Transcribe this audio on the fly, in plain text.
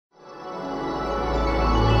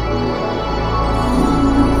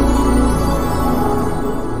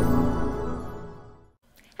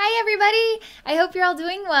you're all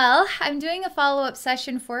doing well. I'm doing a follow-up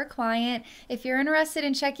session for a client. If you're interested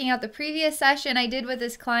in checking out the previous session I did with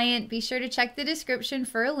this client, be sure to check the description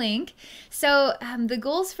for a link. So the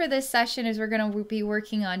goals for this session is we're going to be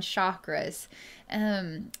working on chakras.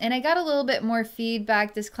 And I got a little bit more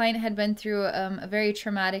feedback. This client had been through a very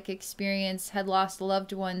traumatic experience, had lost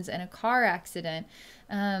loved ones in a car accident.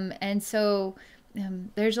 And so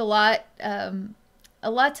there's a lot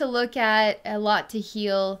to look at, a lot to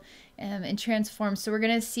heal and transform. So we're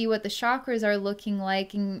going to see what the chakras are looking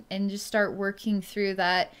like and just start working through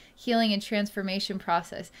that healing and transformation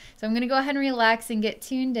process. So I'm going to go ahead and relax and get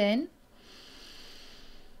tuned in.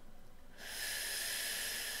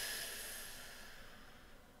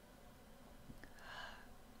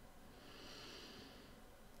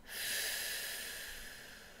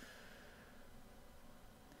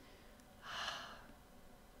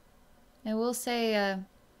 I will say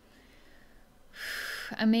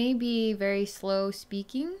I may be very slow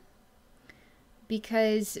speaking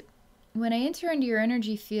because when I enter into your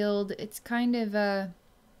energy field, it's kind of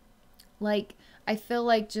like I feel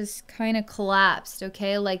like just kind of collapsed,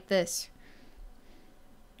 okay? Like this.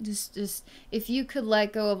 Just if you could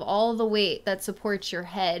let go of all the weight that supports your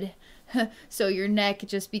head, so your neck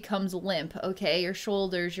just becomes limp, okay? Your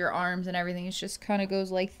shoulders, your arms, and everything, it just kind of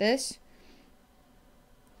goes like this.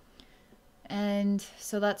 And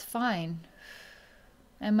so that's fine.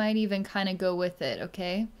 I might even kind of go with it,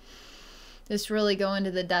 okay? Just really go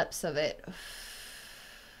into the depths of it.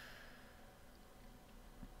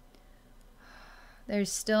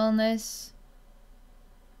 There's stillness.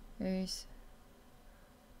 There's...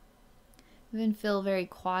 I even feel very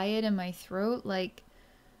quiet in my throat, like...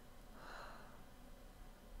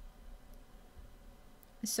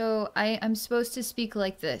 So I'm supposed to speak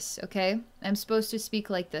like this, okay? I'm supposed to speak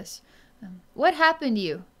like this. What happened to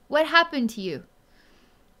you? What happened to you?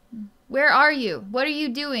 Where are you? What are you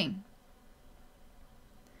doing?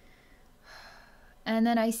 And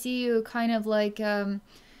then I see you kind of like a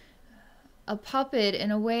puppet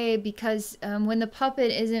in a way, because when the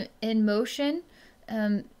puppet isn't in motion,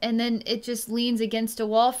 and then it just leans against a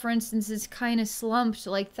wall, for instance, it's kind of slumped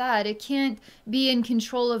like that. It can't be in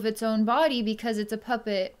control of its own body because it's a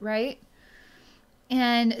puppet, right?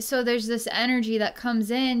 And so there's this energy that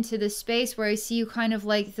comes into the space where I see you kind of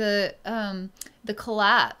like the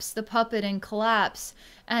collapse, the puppet and collapse.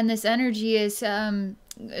 And this energy is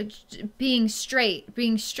being straight,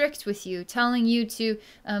 being strict with you, telling you to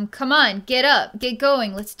come on, get up, get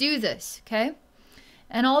going, let's do this, okay?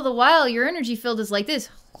 And all the while your energy field is like this.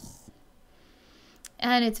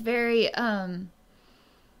 And it's very, I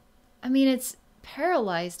mean, it's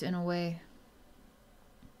paralyzed in a way.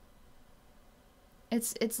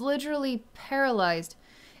 It's literally paralyzed.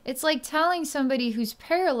 It's like telling somebody who's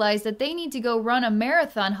paralyzed that they need to go run a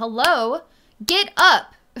marathon. Hello? Get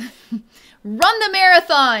up! Run the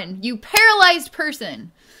marathon, you paralyzed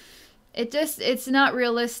person! It's not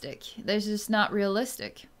realistic. There's just not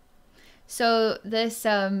realistic. So this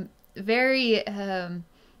very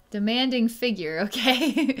demanding figure,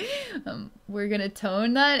 okay? We're going to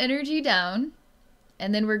tone that energy down.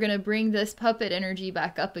 And then we're going to bring this puppet energy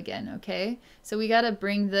back up again, okay? So we got to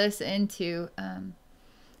bring this into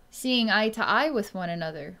seeing eye to eye with one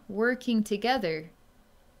another, working together.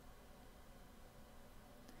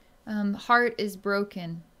 Heart is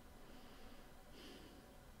broken.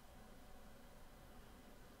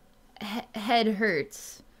 Head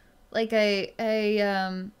hurts. Like a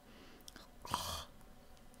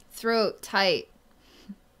throat tight.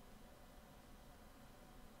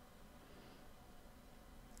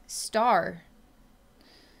 Star.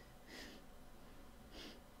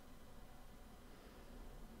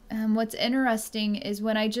 What's interesting is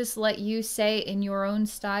when I just let you say in your own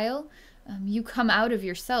style, you come out of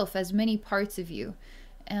yourself as many parts of you.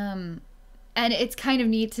 And it's kind of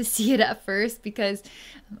neat to see it at first because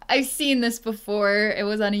I've seen this before. It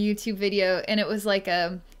was on a YouTube video and it was like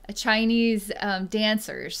a Chinese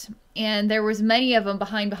dancers, and there was many of them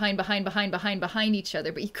behind each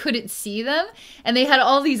other, but you couldn't see them, and they had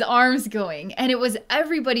all these arms going, and it was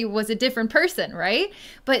everybody was a different person, right?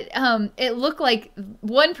 But it looked like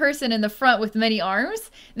one person in the front with many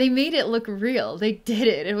arms. They made it look real. They did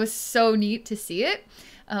it. It was so neat to see it.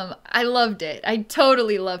 I loved it. I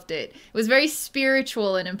totally loved it. It was very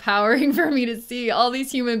spiritual and empowering for me to see all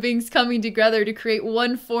these human beings coming together to create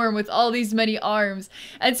one form with all these many arms.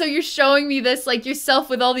 And so you're showing me this, like yourself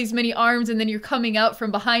with all these many arms, and then you're coming out from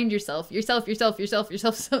behind yourself. Yourself.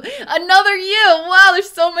 So another you. Wow, there's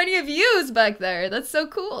so many of yous back there. That's so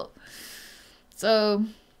cool. So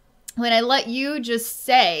when I let you just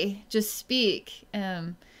speak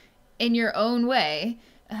in your own way,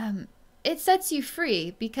 it sets you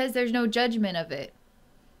free because there's no judgment of it.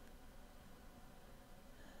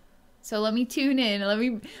 So let me tune in.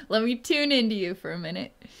 Let me tune into you for a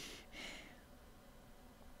minute.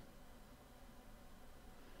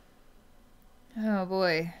 Oh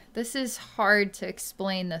boy, this is hard to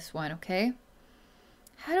explain, this one, okay?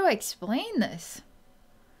 How do I explain this?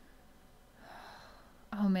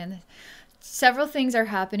 Oh man, several things are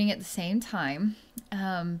happening at the same time.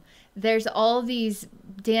 There's all these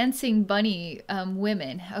dancing bunny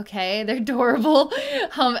women, okay? They're adorable.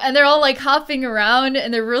 And they're all like hopping around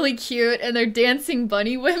and they're really cute and they're dancing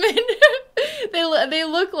bunny women. They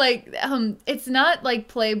look like, it's not like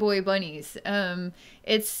Playboy bunnies.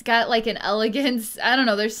 It's got like an elegance. I don't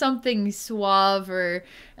know. There's something suave or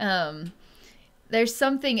there's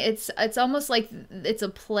something, it's almost like it's a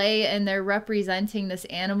play and they're representing this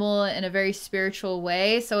animal in a very spiritual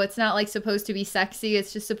way. So it's not like supposed to be sexy.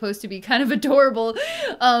 It's just supposed to be kind of adorable.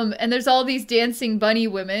 And there's all these dancing bunny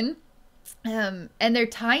women. And they're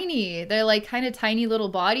tiny. They're like kind of tiny little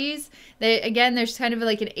bodies. Again, there's kind of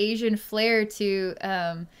like an Asian flair to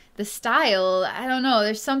the style. I don't know.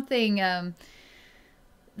 There's something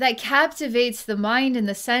that captivates the mind and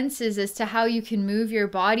the senses as to how you can move your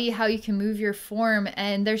body, how you can move your form.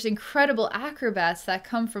 And there's incredible acrobats that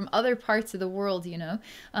come from other parts of the world, you know.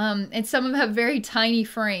 And some of them have very tiny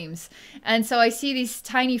frames. And so I see these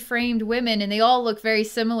tiny framed women and they all look very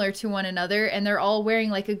similar to one another. And they're all wearing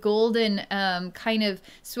like a golden kind of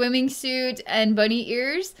swimming suit and bunny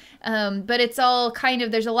ears. But it's all kind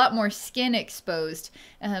of, there's a lot more skin exposed.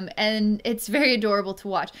 And it's very adorable to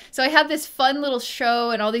watch. So I have this fun little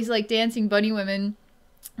show and all these like dancing bunny women.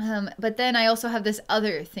 But then I also have this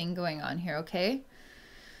other thing going on here, okay?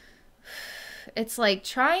 It's like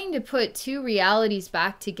trying to put two realities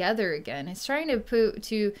back together again. It's trying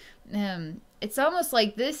to it's almost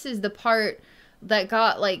like this is the part that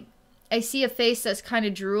got like, I see a face that's kind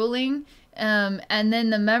of drooling. And then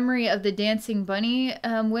the memory of the dancing bunny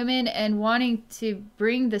women and wanting to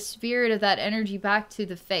bring the spirit of that energy back to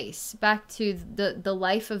the face, back to the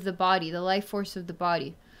life of the body, the life force of the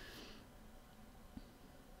body.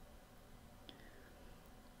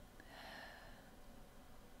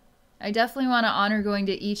 I definitely want to honor going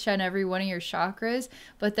to each and every one of your chakras,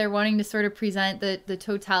 but they're wanting to sort of present the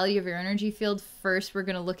totality of your energy field first. We're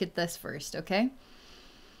going to look at this first, okay?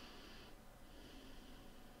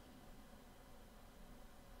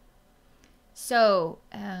 So,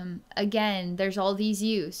 again, there's all these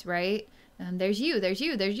yous, right? There's you,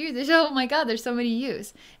 oh my God, there's so many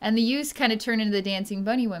yous. And the yous kind of turn into the dancing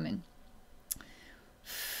bunny women.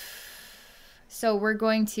 So we're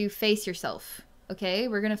going to face yourself, okay?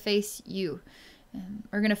 We're going to face you.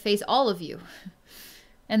 We're going to face all of you.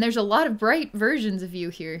 And there's a lot of bright versions of you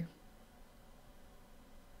here.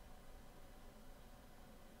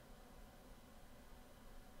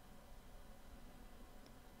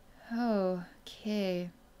 Okay.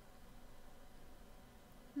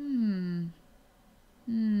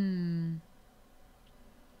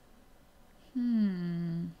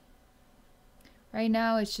 Right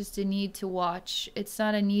now, it's just a need to watch. It's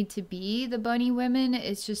not a need to be the bunny women.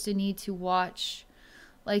 It's just a need to watch.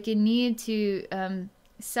 Like a need to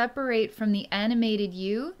separate from the animated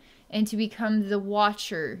you and to become the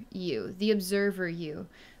watcher you, the observer you.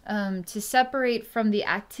 To separate from the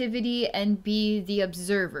activity and be the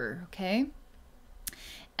observer, okay?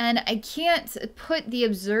 And I can't put the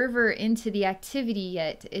observer into the activity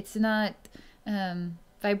yet. It's not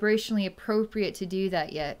vibrationally appropriate to do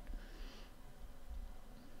that yet.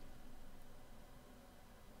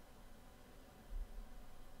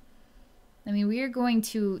 I mean, we are going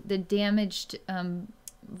to the damaged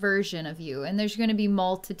version of you, and there's going to be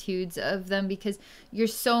multitudes of them because you're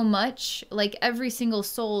so much, like every single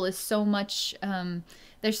soul is so much,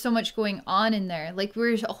 there's so much going on in there. Like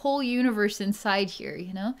we're a whole universe inside here,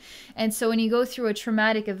 you know? And so when you go through a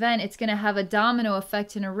traumatic event, it's going to have a domino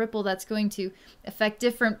effect and a ripple that's going to affect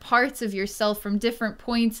different parts of yourself from different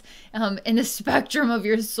points in the spectrum of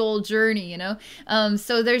your soul journey, you know?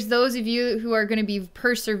 So there's those of you who are going to be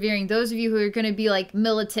persevering, those of you who are going to be like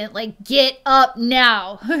militant, like get up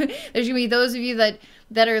now. There's going to be those of you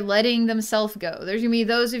that are letting themselves go. There's gonna be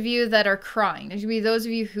those of you that are crying. There's gonna be those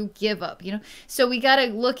of you who give up, you know? So we gotta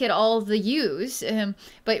look at all the yous.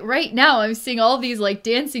 But right now I'm seeing all these like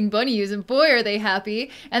dancing bunny yous and boy are they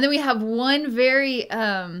happy. And then we have one very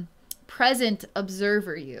present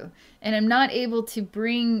observer you. And I'm not able to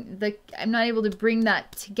bring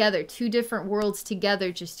that together, two different worlds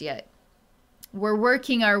together just yet. We're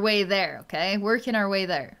working our way there, okay? Working our way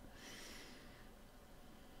there.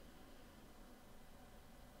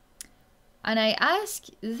 And I ask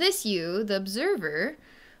this you, the observer,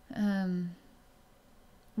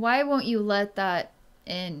 Why won't you let that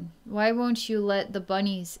in? Why won't you let the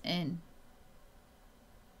bunnies in?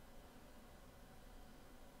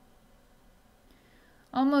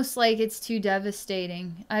 Almost like it's too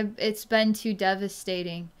devastating. It's been too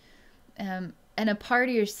devastating. And a part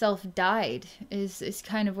of yourself died is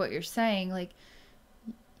kind of what you're saying. Like,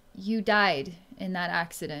 you died in that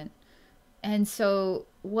accident. And so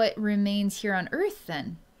what remains here on earth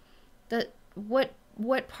then? That what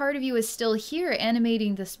part of you is still here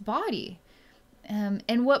animating this body?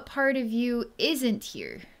 And what part of you isn't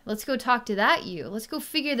here? Let's go talk to that you. Let's go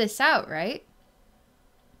figure this out, right?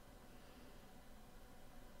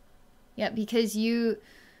 Yeah, because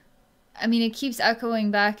I mean, it keeps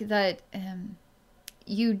echoing back that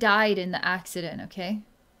you died in the accident, okay?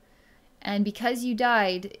 And because you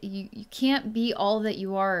died, you can't be all that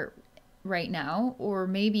you are right now, or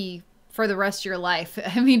maybe for the rest of your life.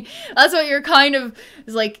 I mean, that's what you're kind of,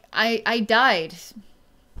 is like, I died.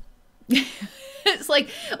 It's like,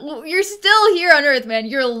 you're still here on earth, man.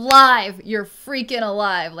 You're alive. You're freaking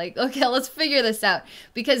alive. Like, okay, let's figure this out.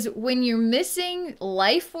 Because when you're missing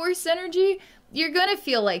life force energy, you're going to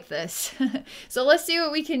feel like this. So let's see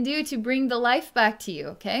what we can do to bring the life back to you,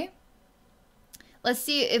 okay? Let's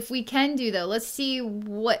see if we can do that. Let's see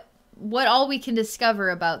what all we can discover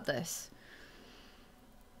about this.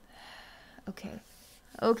 Okay.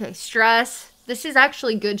 Okay, stress. This is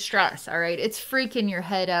actually good stress, all right? It's freaking your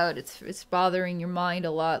head out. It's bothering your mind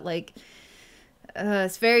a lot. Like,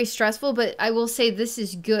 it's very stressful, but I will say this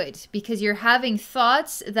is good because you're having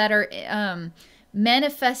thoughts that are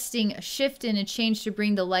manifesting a shift and a change to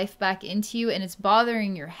bring the life back into you, and it's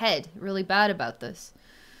bothering your head really bad about this.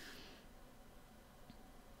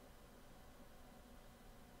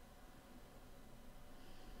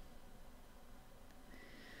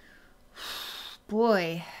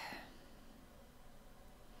 Boy.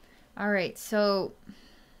 All right, so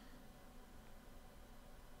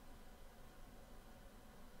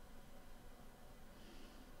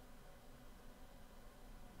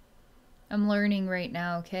I'm learning right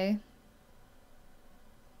now, okay?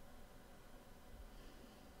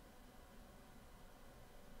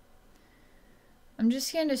 I'm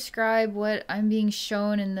just going to describe what I'm being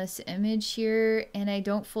shown in this image here, and I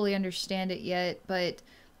don't fully understand it yet, but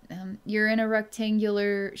you're in a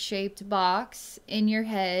rectangular shaped box in your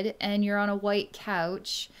head, and you're on a white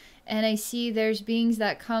couch, and I see there's beings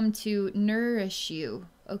that come to nourish you,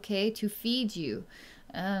 okay, to feed you.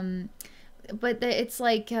 But it's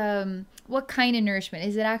like, what kind of nourishment?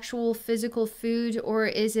 Is it actual physical food, or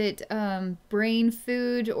is it brain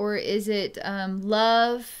food, or is it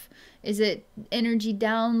love? Is it energy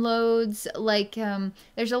downloads? Like,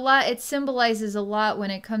 there's a lot, it symbolizes a lot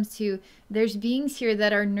when it comes to, there's beings here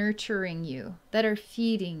that are nurturing you, that are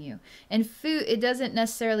feeding you. And food, it doesn't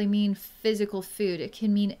necessarily mean physical food. It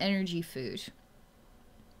can mean energy food,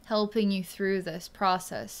 helping you through this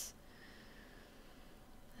process.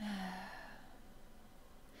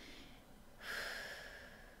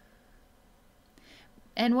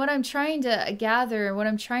 And what I'm trying to gather, what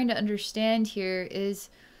I'm trying to understand here is,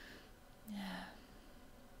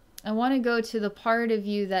 I want to go to the part of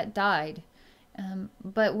you that died.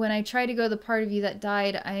 But when I try to go to the part of you that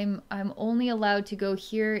died, I'm only allowed to go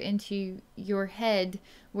here into your head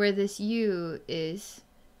where this you is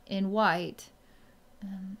in white.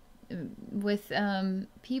 With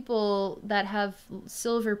people that have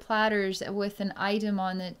silver platters with an item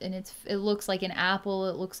on it, and it looks like an apple,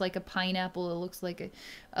 it looks like a pineapple, it looks like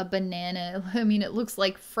a banana. I mean, it looks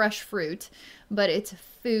like fresh fruit, but it's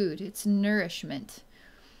food, it's nourishment.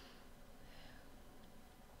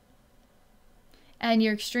 And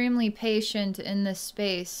you're extremely patient in this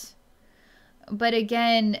space. But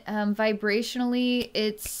again, vibrationally,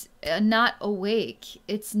 it's not awake.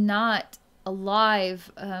 It's not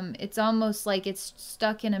alive. It's almost like it's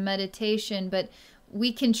stuck in a meditation, but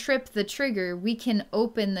we can trip the trigger. We can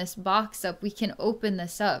open this box up. We can open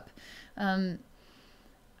this up. I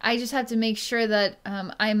just have to make sure that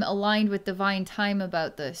I'm aligned with divine time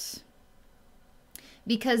about this.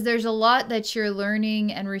 Because there's a lot that you're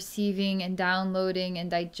learning and receiving and downloading and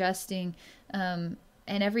digesting, and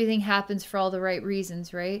everything happens for all the right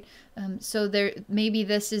reasons, right? So there, maybe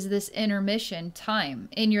this is this intermission time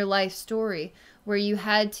in your life story where you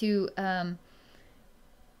had to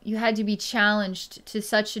be challenged to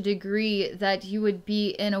such a degree that you would be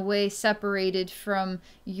in a way separated from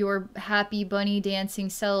your happy bunny dancing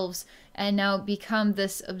selves and now become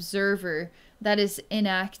this observer that is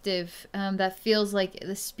inactive, that feels like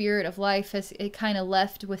the spirit of life has it kind of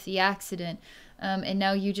left with the accident. And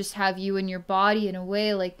now you just have you in your body in a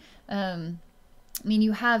way, like I mean,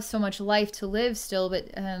 you have so much life to live still,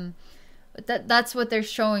 but that's what they're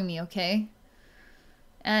showing me, okay?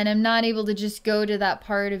 And I'm not able to just go to that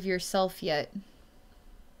part of yourself yet.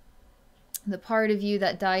 The part of you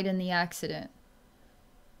that died in the accident.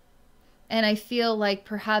 And I feel like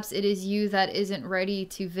perhaps it is you that isn't ready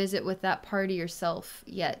to visit with that part of yourself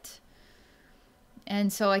yet.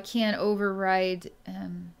 And so I can't override.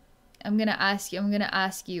 I'm gonna ask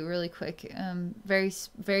you really quick,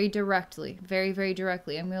 very directly, very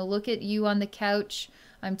directly. I'm gonna look at you on the couch.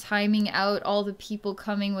 I'm timing out all the people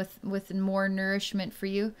coming with more nourishment for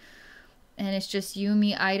you, and it's just you and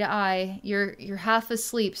me, eye to eye. You're half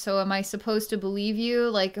asleep, so am I supposed to believe you?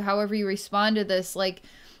 Like, however you respond to this, like,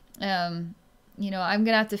 you know, I'm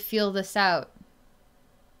gonna have to feel this out.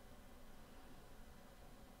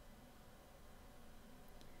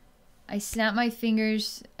 I snap my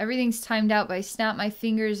fingers. Everything's timed out, but I snap my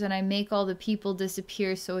fingers and I make all the people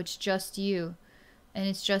disappear, so it's just you. And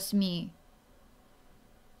it's just me.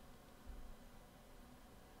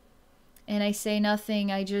 And I say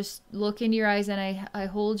nothing. I just look into your eyes and I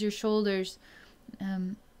hold your shoulders.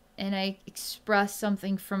 And I express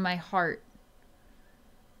something from my heart.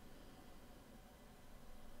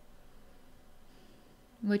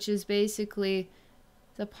 Which is basically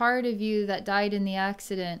the part of you that died in the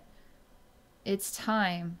accident. It's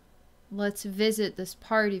time. Let's visit this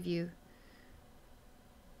part of you.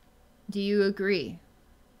 Do you agree?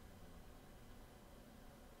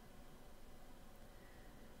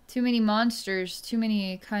 Too many monsters, too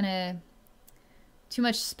much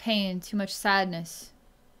pain, too much sadness.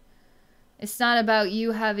 It's not about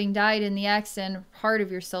you having died in the accident, part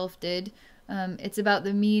of yourself did. It's about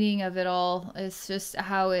the meaning of it all. It's just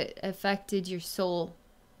how it affected your soul.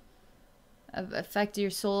 Affected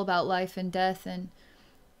your soul about life and death and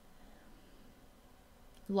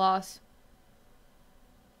loss.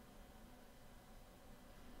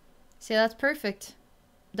 Say, that's perfect.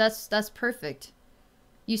 That's perfect.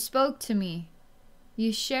 You spoke to me.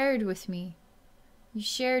 You shared with me. You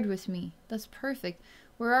shared with me. That's perfect.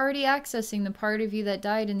 We're already accessing the part of you that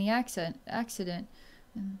died in the accident.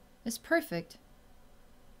 It's perfect.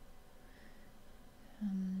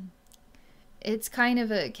 It's kind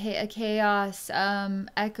of a chaos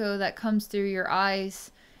echo that comes through your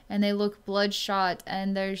eyes, and they look bloodshot,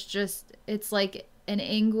 and there's just, it's like an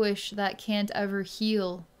anguish that can't ever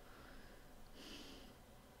heal.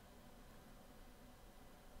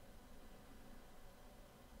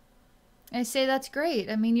 I say, that's great.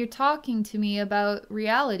 I mean, you're talking to me about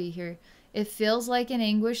reality here. It feels like an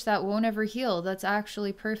anguish that won't ever heal. That's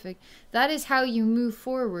actually perfect. That is how you move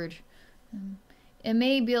forward. It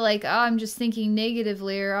may be like, oh, I'm just thinking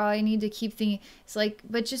negatively, or oh, I need to keep thinking. It's like,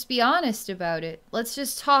 but just be honest about it. Let's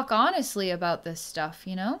just talk honestly about this stuff,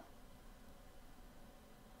 you know?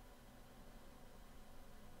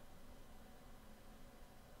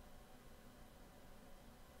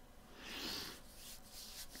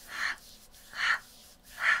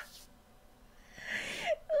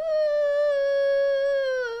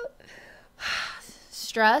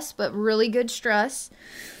 Stress, but really good stress.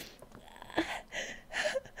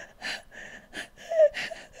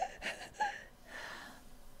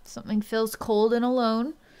 Something feels cold and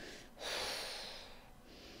alone.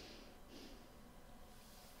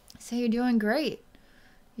 So you're doing great.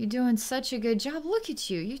 You're doing such a good job. Look at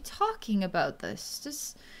you. You're talking about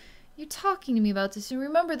this. You're talking to me about this. And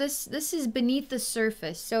remember, this is beneath the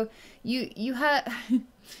surface. So you have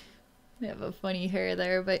I have a funny hair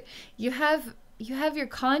there, but you have your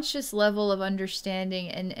conscious level of understanding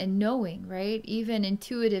and knowing, right? Even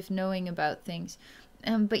intuitive knowing about things.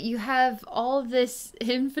 But you have all this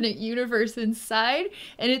infinite universe inside,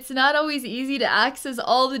 and it's not always easy to access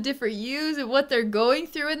all the different yous and what they're going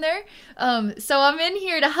through in there. So I'm in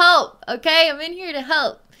here to help, okay? I'm in here to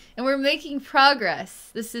help. And we're making progress.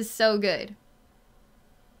 This is so good.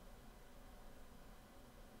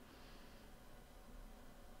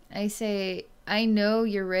 I say, I know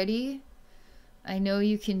you're ready. I know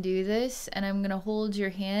you can do this, and I'm going to hold your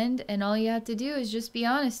hand, and all you have to do is just be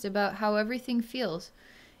honest about how everything feels.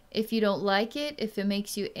 If you don't like it, if it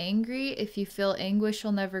makes you angry, if you feel anguish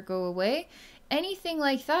will never go away, anything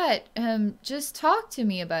like that, just talk to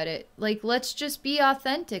me about it. Like, let's just be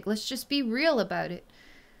authentic. Let's just be real about it.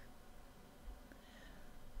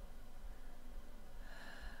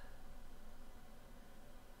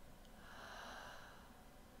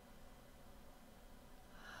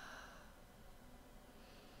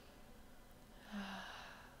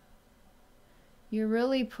 You're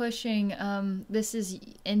really pushing, this is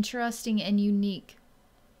interesting and unique.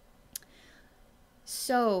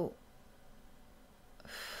 So,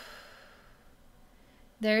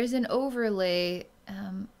 there's an overlay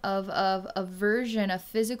of a version, a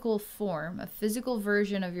physical form, a physical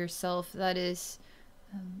version of yourself that is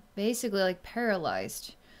basically like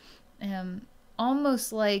paralyzed.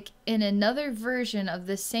 Almost like in another version of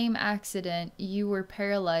the same accident, you were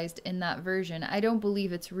paralyzed in that version. I don't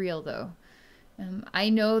believe it's real though. I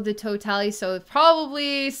know the totality, so it's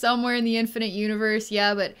probably somewhere in the infinite universe,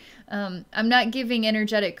 yeah, but I'm not giving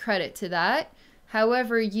energetic credit to that.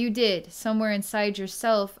 However, you did, somewhere inside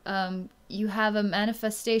yourself, you have a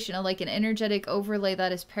manifestation, like an energetic overlay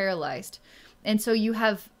that is paralyzed. And so you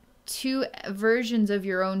have two versions of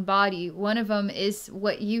your own body. One of them is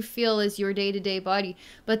what you feel is your day-to-day body,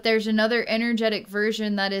 but there's another energetic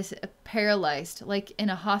version that is paralyzed, like in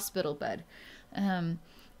a hospital bed.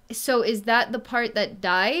 So is that the part that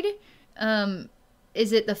died?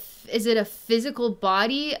 Is it a physical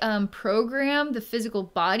body program? The physical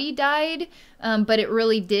body died, but it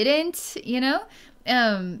really didn't, you know?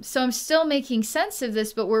 So I'm still making sense of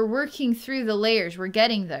this, but we're working through the layers. We're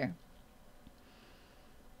getting there.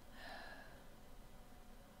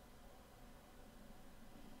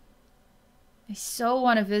 I so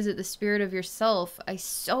want to visit the spirit of yourself. I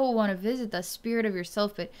so want to visit the spirit of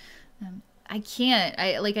yourself, but I can't.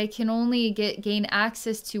 I can only gain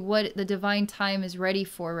access to what the divine time is ready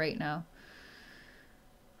for right now.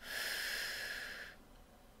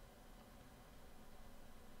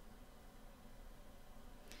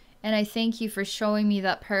 And I thank you for showing me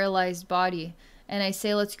that paralyzed body. And I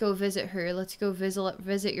say, let's go visit her. Let's go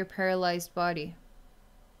visit your paralyzed body.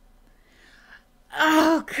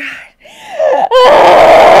 Oh, God.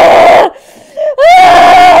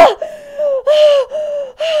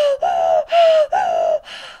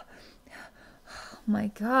 Oh, my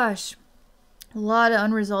gosh. A lot of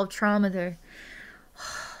unresolved trauma there.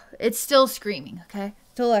 It's still screaming, okay?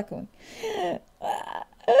 Still echoing.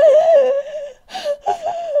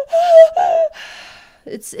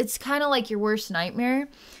 It's kind of like your worst nightmare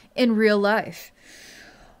in real life.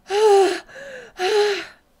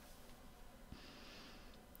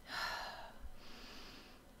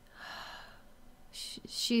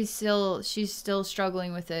 She's still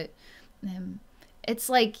struggling with it. It's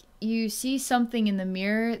like you see something in the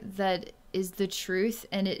mirror that is the truth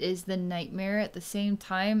and it is the nightmare at the same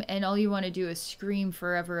time, and all you want to do is scream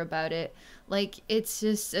forever about it. Like it's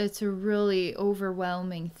a really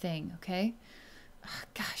overwhelming thing, okay? Oh,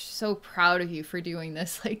 gosh, so proud of you for doing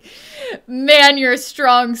this. Like, man, you're a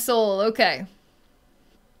strong soul. Okay.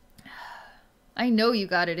 I know you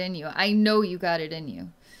got it in you. I know you got it in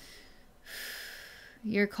you.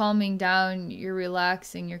 You're calming down, you're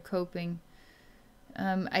relaxing, you're coping.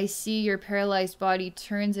 I see your paralyzed body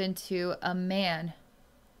turns into a man.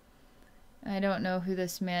 I don't know who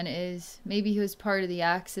this man is. Maybe he was part of the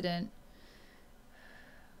accident.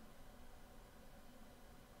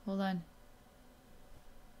 Hold on.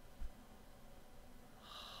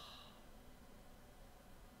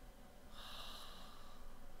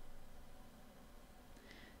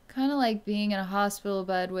 Kind of like being in a hospital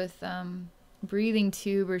bed with breathing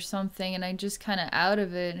tube or something, and I just kind of out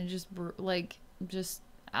of it, and just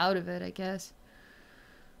out of it, I guess.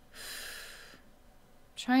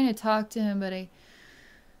 Trying to talk to him, but I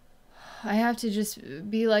have to just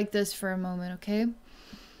be like this for a moment, okay?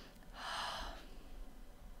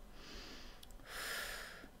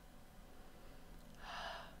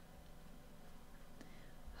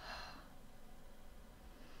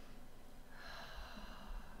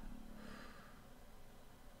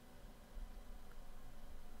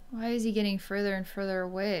 Why is he getting further and further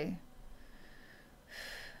away?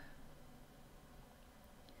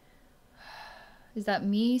 Is that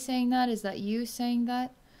me saying that? Is that you saying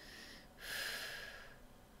that?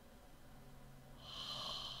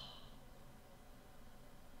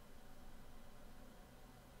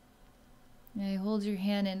 I hold your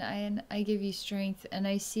hand and I give you strength, and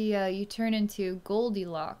I see you turn into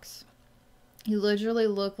Goldilocks. You literally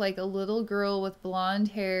look like a little girl with blonde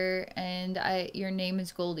hair, and your name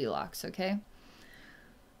is Goldilocks, okay?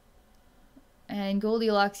 And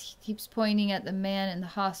Goldilocks keeps pointing at the man in the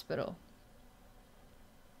hospital.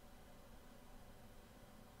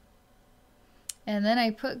 And then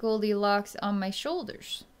I put Goldilocks on my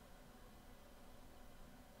shoulders.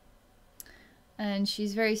 And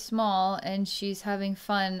she's very small, and she's having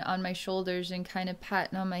fun on my shoulders and kind of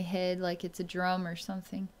patting on my head like it's a drum or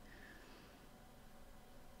something.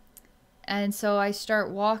 And so I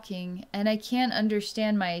start walking, and I can't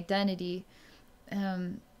understand my identity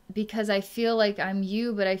because I feel like I'm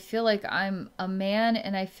you, but I feel like I'm a man,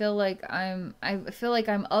 and I feel like I'm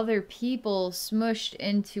other people smushed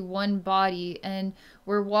into one body, and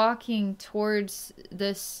we're walking towards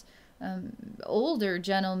this older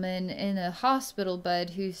gentleman in a hospital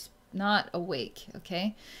bed who's not awake,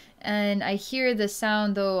 okay? And I hear the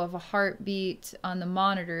sound, though, of a heartbeat on the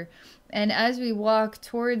monitor. And as we walk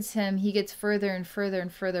towards him, he gets further and further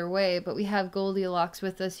and further away. But we have Goldilocks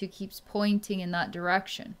with us who keeps pointing in that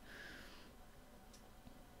direction.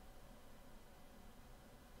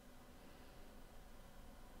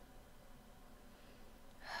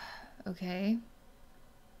 Okay.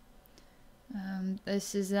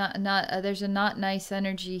 This is not there's a not nice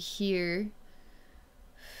energy here.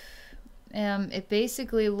 It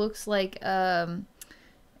basically looks like how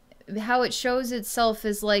it shows itself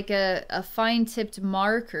is like a fine-tipped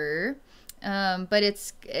marker, but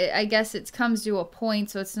I guess it comes to a point,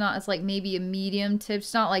 so it's like maybe a medium tip.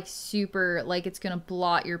 It's not like super, like it's gonna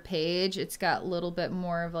blot your page. It's got a little bit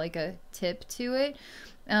more of like a tip to it.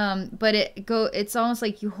 But it's almost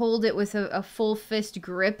like you hold it with a full fist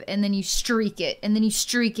grip, and then you streak it, and then you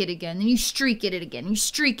streak it again, and you streak it again, and you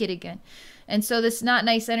streak it again. And so this not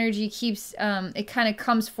nice energy keeps, it kind of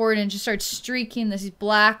comes forward and just starts streaking these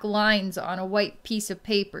black lines on a white piece of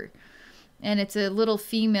paper. And it's a little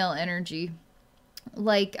female energy,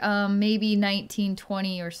 like maybe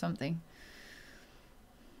 1920 or something.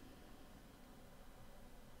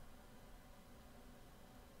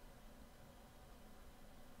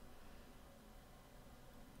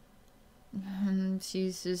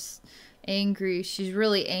 She's just angry. She's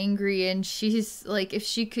really angry, and she's like, if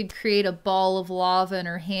she could create a ball of lava in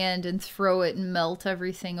her hand and throw it and melt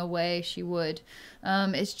everything away, she would.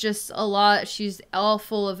 It's just a lot. She's all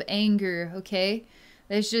full of anger, okay?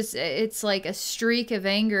 It's like a streak of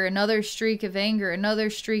anger, another streak of anger,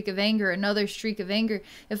 another streak of anger, another streak of anger.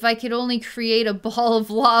 If I could only create a ball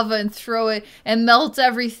of lava and throw it and melt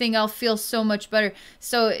everything, I'll feel so much better.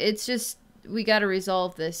 So it's just, we got to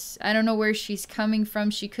resolve this. I don't know where she's coming from.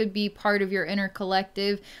 She could be part of your inner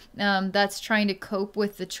collective that's trying to cope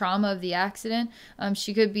with the trauma of the accident.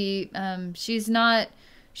 She could be, she's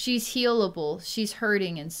healable. She's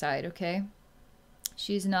hurting inside, okay?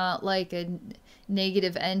 She's not like a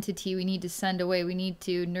negative entity we need to send away. We need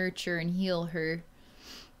to nurture and heal her.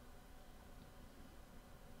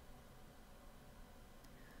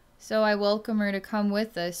 So I welcome her to come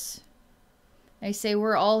with us. I say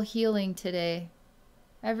we're all healing today.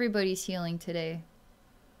 Everybody's healing today.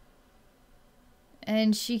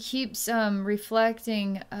 And she keeps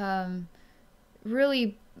reflecting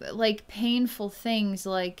really like painful things,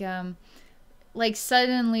 like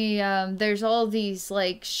suddenly there's all these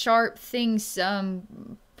like sharp things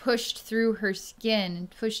pushed through her skin and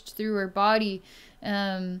pushed through her body.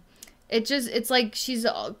 It's like she's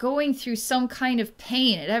going through some kind of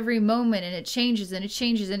pain at every moment, and it changes and it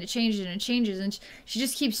changes and it changes and it changes, and she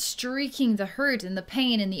just keeps streaking the hurt and the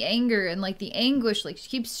pain and the anger and like the anguish. Like she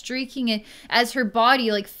keeps streaking it as her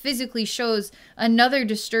body like physically shows another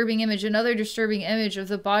disturbing image of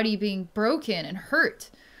the body being broken and hurt.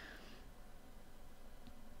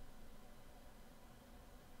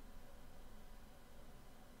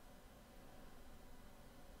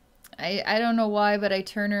 I don't know why, but I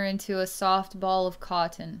turn her into a soft ball of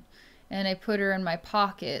cotton, and I put her in my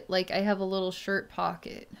pocket, like I have a little shirt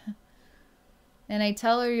pocket. And I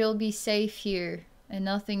tell her, you'll be safe here, and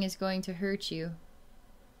nothing is going to hurt you.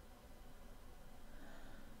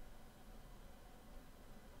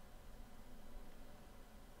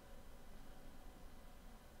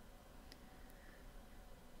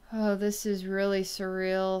 Oh, this is really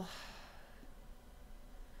surreal.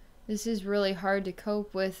 This is really hard to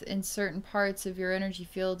cope with in certain parts of your energy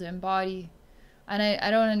field and body. And I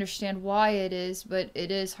don't understand why it is, but it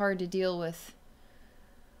is hard to deal with.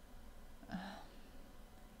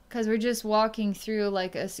 Because we're just walking through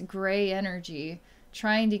like a gray energy,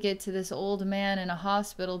 trying to get to this old man in a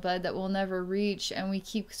hospital bed that we'll never reach, and we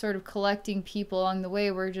keep sort of collecting people along the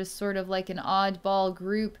way. We're just sort of like an oddball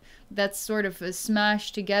group that's sort of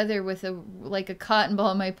smashed together with like a cotton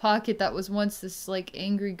ball in my pocket that was once this like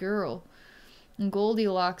angry girl, and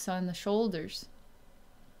Goldilocks on the shoulders.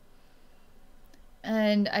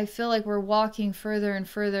 And I feel like we're walking further and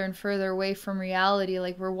further and further away from reality,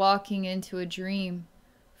 like we're walking into a dream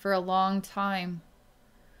for a long time.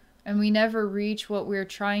 And we never reach what we're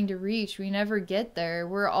trying to reach. We never get there.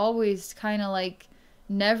 We're always kind of like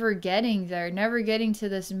never getting there, never getting to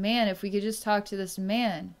this man. If we could just talk to this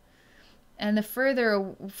man. And the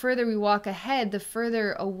further we walk ahead, the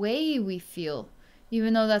further away we feel,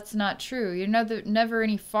 even though that's not true. You're never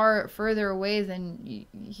any further away than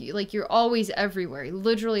like you're always everywhere. You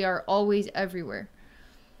literally are always everywhere.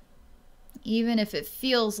 Even if it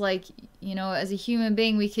feels like, you know, as a human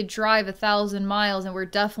being, we could drive 1,000 miles and we're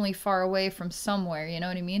definitely far away from somewhere, you know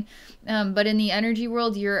what I mean? But in the energy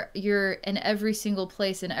world, you're in every single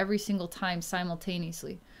place and every single time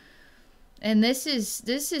simultaneously. And this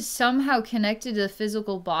is somehow connected to the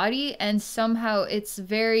physical body, and somehow it's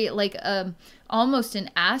very like almost an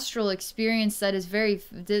astral experience that is very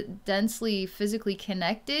densely physically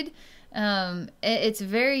connected. It's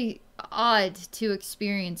very odd to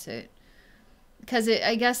experience it, because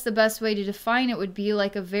I guess the best way to define it would be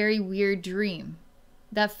like a very weird dream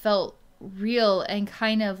that felt real and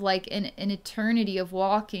kind of like an eternity of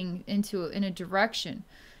walking in a direction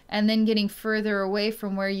and then getting further away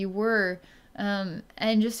from where you were,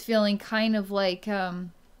 and just feeling kind of like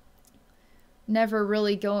never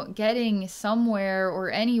really getting somewhere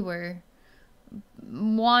or anywhere.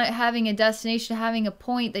 Having a destination, having a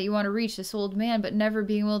point that you want to reach, this old man, but never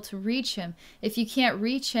being able to reach him. If you can't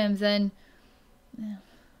reach him, then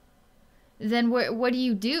what do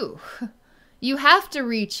you do? You have to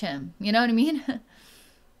reach him, you know what I mean?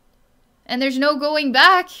 And there's no going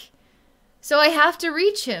back, so I have to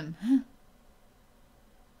reach him.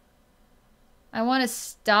 I want to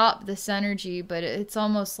stop this energy, but it's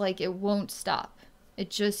almost like it won't stop. It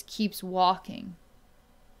just keeps walking.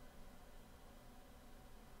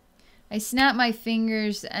 I snap my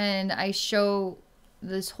fingers and I show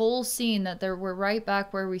this whole scene that we're right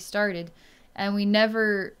back where we started, and we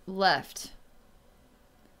never left.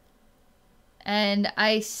 And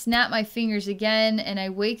I snap my fingers again and I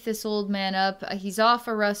wake this old man up. He's off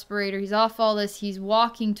a respirator. He's off all this. He's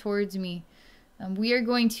walking towards me.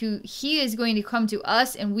 He is going to come to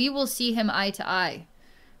us, and we will see him eye to eye.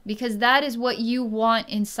 Because that is what you want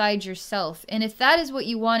inside yourself. And if that is what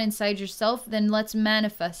you want inside yourself, then let's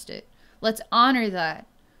manifest it. Let's honor that.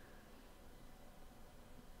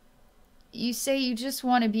 You say you just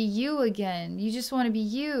want to be you again. You just want to be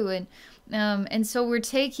you. And so we're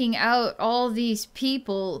taking out all these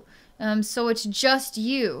people, so it's just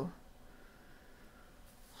you.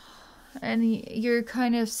 And you're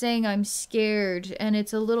kind of saying, I'm scared. And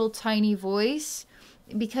it's a little tiny voice.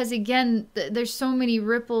 Because again, there's so many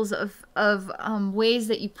ripples of ways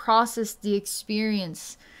that you process the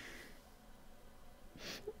experience.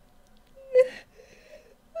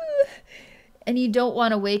 And you don't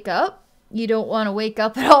want to wake up. You don't want to wake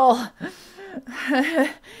up at all.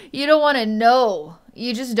 You don't want to know.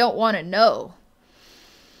 You just don't want to know.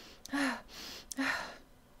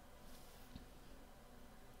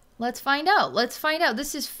 Let's find out. Let's find out.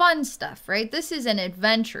 This is fun stuff, right? This is an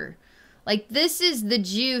adventure. Like, this is the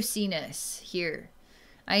juiciness here.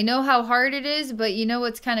 I know how hard it is, but you know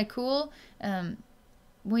what's kind of cool?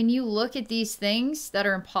 When you look at these things that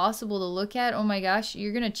are impossible to look at, oh my gosh,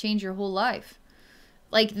 you're going to change your whole life.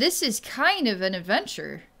 Like, this is kind of an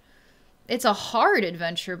adventure. It's a hard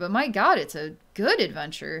adventure, but my God, it's a good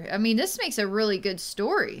adventure. I mean, this makes a really good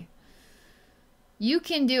story. You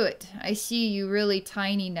can do it. I see you really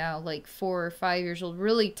tiny now, like 4 or 5 years old,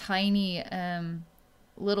 really tiny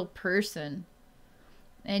little person.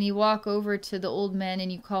 And you walk over to the old man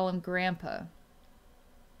and you call him Grandpa.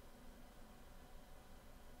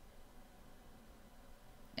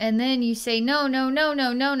 And then you say, no, no, no,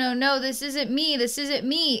 no, no, no, no, this isn't me, this isn't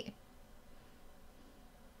me.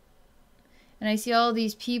 And I see all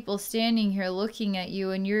these people standing here looking at you,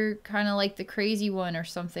 and you're kind of like the crazy one or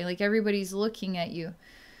something. Like, everybody's looking at you.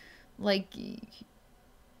 Like,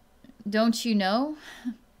 don't you know?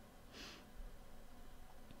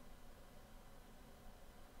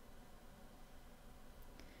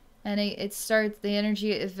 And it starts, the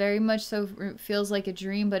energy, it very much so feels like a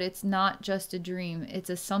dream, but it's not just a dream.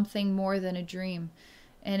 It's something more than a dream.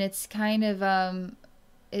 And it's kind of,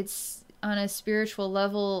 it's on a spiritual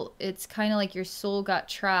level, it's kind of like your soul got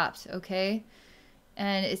trapped, okay?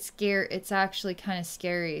 And it's actually kind of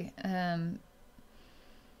scary.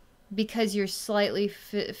 Because you're slightly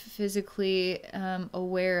physically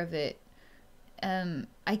aware of it.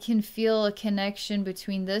 I can feel a connection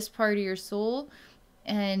between this part of your soul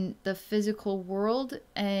and the physical world.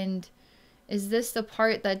 And is this the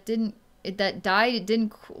part that died? It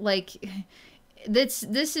didn't, like, this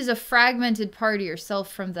is a fragmented part of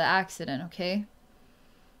yourself from the accident, okay?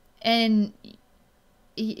 And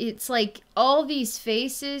it's like all these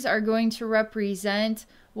faces are going to represent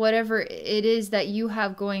whatever it is that you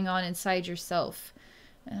have going on inside yourself.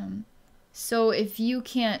 So if you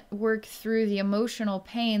can't work through the emotional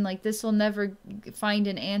pain, like, this will never find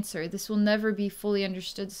an answer. This will never be fully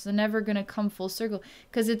understood. This is never going to come full circle,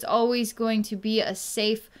 because it's always going to be a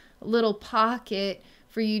safe little pocket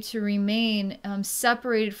for you to remain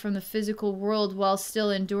separated from the physical world while still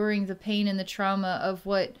enduring the pain and the trauma of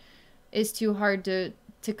what is too hard to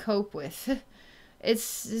cope with.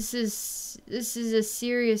 This is a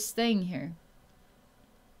serious thing here.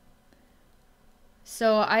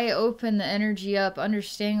 So I open the energy up,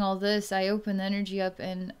 understanding all this, I open the energy up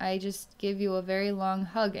and I just give you a very long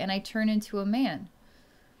hug and I turn into a man.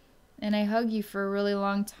 And I hug you for a really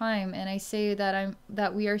long time and I say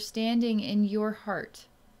that we are standing in your heart.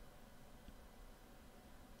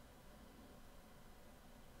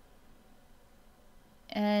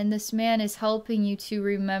 And this man is helping you to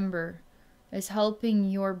remember, is helping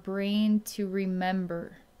your brain to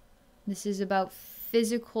remember. This is about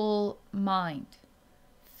physical mind,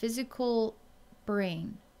 physical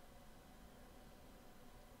brain.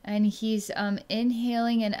 And he's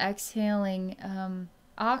inhaling and exhaling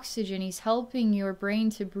oxygen. He's helping your brain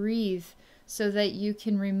to breathe so that you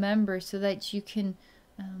can remember, so that you can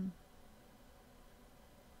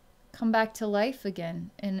come back to life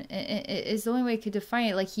again. And it's the only way I could define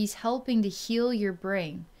it. Like he's helping to heal your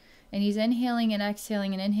brain. And he's inhaling and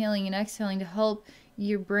exhaling and inhaling and exhaling to help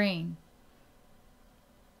your brain.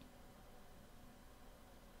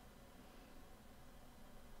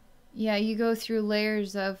 Yeah, you go through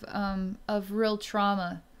layers of real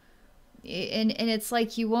trauma. And it's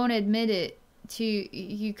like you won't admit it to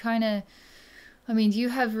you kind of, I mean, you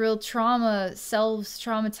have real trauma selves,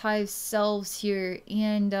 traumatized selves here.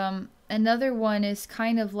 And another one is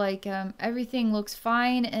kind of like everything looks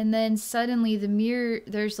fine and then suddenly the mirror,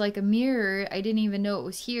 there's like a mirror, I didn't even know it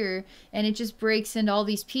was here, and it just breaks into all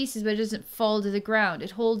these pieces, but it doesn't fall to the ground.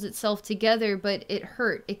 It holds itself together, but it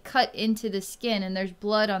hurt. It cut into the skin and there's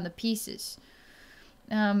blood on the pieces.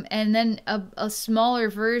 And then a smaller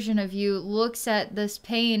version of you looks at this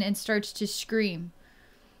pain and starts to scream.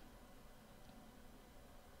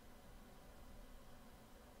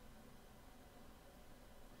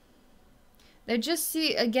 They're just,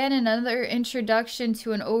 see, again, another introduction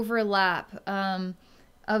to an overlap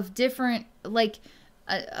of different, like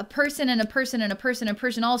a person and a person and a person and a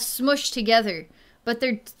person all smushed together, but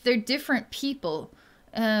they're different people.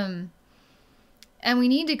 And we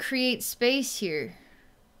need to create space here.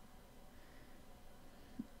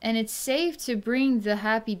 And it's safe to bring the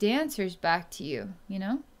happy dancers back to you, you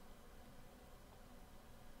know?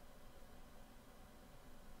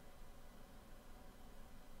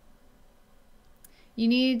 You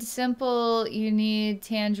need simple, you need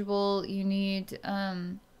tangible, you need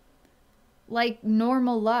like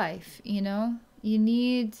normal life, you know? You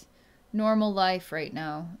need normal life right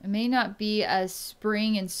now. It may not be as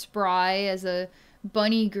spring and spry as a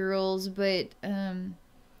bunny girl's, but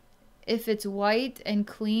if it's white and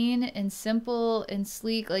clean and simple and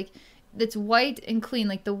sleek, like that's white and clean,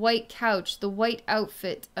 like the white couch, the white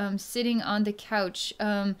outfit, sitting on the couch,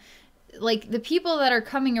 like the people that are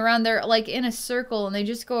coming around, they're like in a circle and they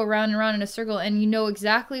just go around and around in a circle, and you know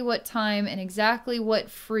exactly what time and exactly what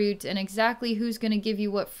fruit and exactly who's going to give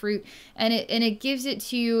you what fruit, and it gives it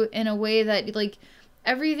to you in a way that like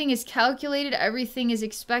everything is calculated, everything is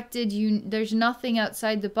expected, there's nothing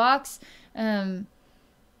outside the box,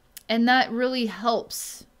 and that really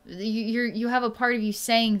helps. You have a part of you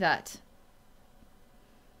saying that.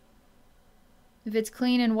 If it's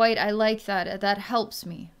clean and white, I like that. That helps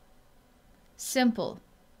me. Simple.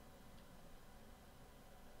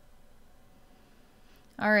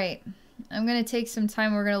 All right. I'm going to take some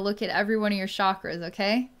time. We're going to look at every one of your chakras,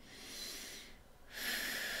 okay?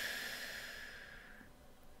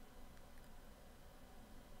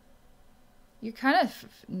 You're kind of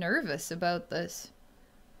nervous about this.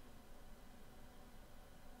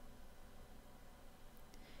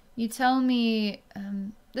 You tell me,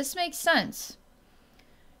 this makes sense.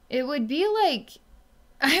 It would be like,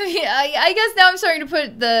 I mean, I guess now I'm starting to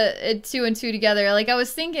put the two and two together. Like I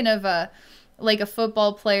was thinking of like a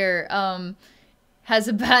football player has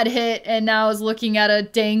a bad hit and now is looking at a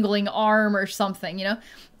dangling arm or something, you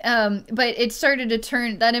know? But it started to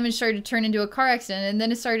turn, that image started to turn into a car accident, and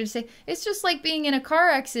then it started to say, it's just like being in a car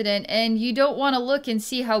accident and you don't want to look and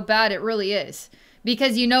see how bad it really is.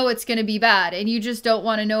 Because you know it's going to be bad, and you just don't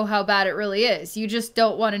want to know how bad it really is. You just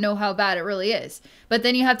don't want to know how bad it really is. But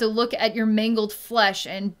then you have to look at your mangled flesh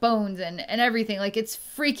and bones and everything. Like, it's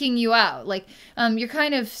freaking you out. Like, you're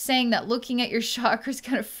kind of saying that looking at your chakras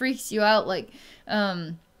kind of freaks you out. Like,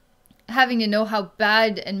 having to know how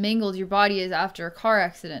bad and mangled your body is after a car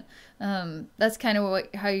accident. That's kind of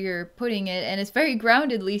how you're putting it. And it's very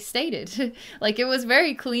groundedly stated. Like, it was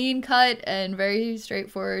very clean cut and very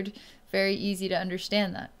straightforward. Very easy to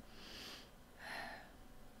understand that.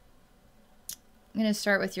 I'm going to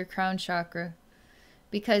start with your crown chakra.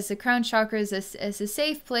 because the crown chakra is a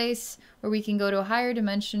safe place where we can go to a higher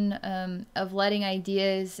dimension of letting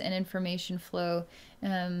ideas and information flow.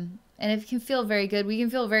 And it can feel very good. We can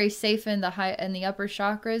feel very safe in the upper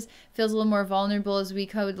chakras. Feels a little more vulnerable as we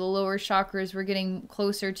go to the lower chakras. We're getting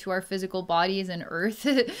closer to our physical bodies and earth.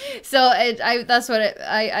 So that's what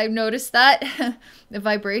I've noticed, that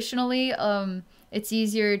vibrationally, it's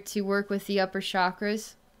easier to work with the upper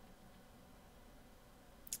chakras.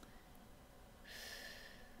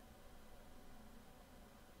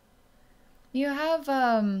 You have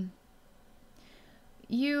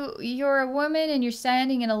you're a woman and you're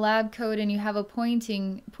standing in a lab coat and you have a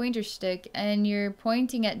pointer stick and you're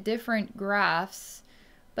pointing at different graphs,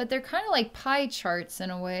 but they're kind of like pie charts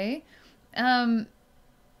in a way. And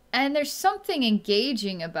there's something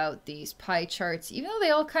engaging about these pie charts, even though they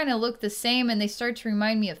all kind of look the same and they start to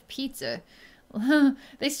remind me of pizza.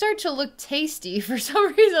 They start to look tasty for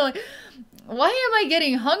some reason. Like, why am I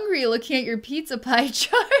getting hungry looking at your pizza pie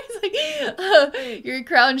charts? Like, your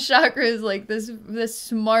crown chakra is like this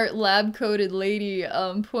smart lab coated lady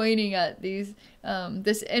pointing at these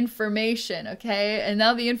this information, okay? And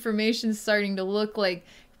now the information's starting to look like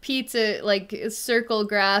pizza, like circle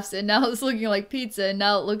graphs, and now it's looking like pizza, and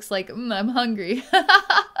now it looks like I'm hungry.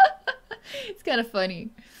 It's kind of funny.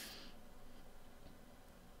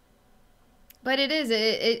 But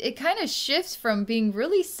it kind of shifts from being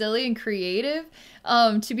really silly and creative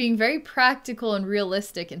to being very practical and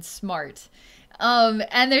realistic and smart.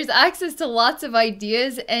 And there's access to lots of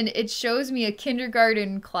ideas, and it shows me a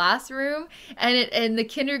kindergarten classroom, and the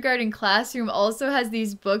kindergarten classroom also has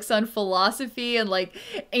these books on philosophy and like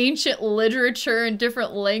ancient literature and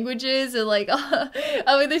different languages, and like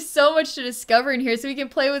I mean, there's so much to discover in here. So we can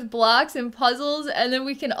play with blocks and puzzles, and then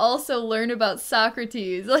we can also learn about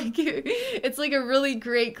Socrates. Like, it's like a really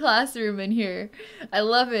great classroom in here. I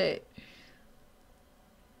love it.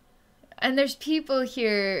 And there's people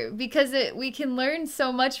here because we can learn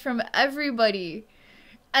so much from everybody.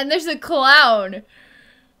 And there's a clown.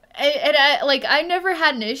 And I never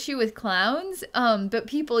had an issue with clowns, but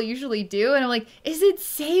people usually do. And I'm like, is it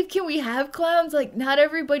safe? Can we have clowns? Like, not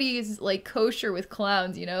everybody is like kosher with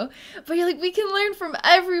clowns, you know? But you're like, we can learn from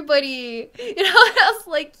everybody. You know, and I was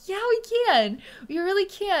like, yeah, we can. We really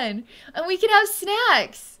can. And we can have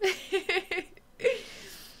snacks.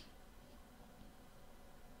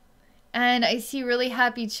 And I see really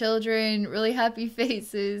happy children, really happy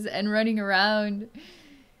faces, and running around.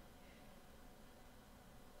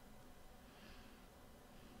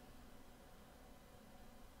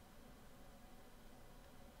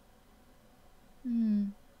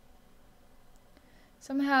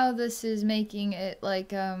 Somehow this is making it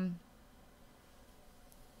like, not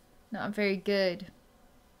very good.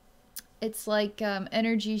 It's like,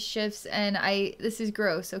 energy shifts, and this is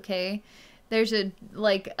gross, okay? There's a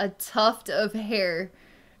tuft of hair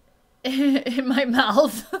in my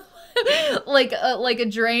mouth. like a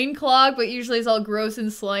drain clog, but usually it's all gross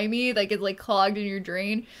and slimy, like it's like clogged in your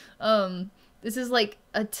drain. This is like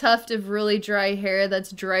a tuft of really dry hair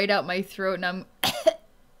that's dried out my throat, and I'm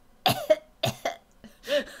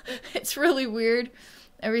it's really weird.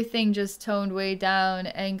 Everything just toned way down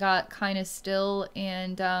and got kind of still,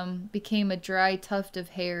 and became a dry tuft of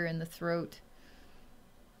hair in the throat.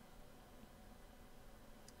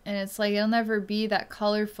 And it's like, it'll never be that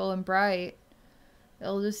colorful and bright.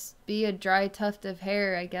 It'll just be a dry tuft of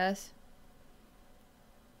hair, I guess.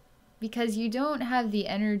 Because you don't have the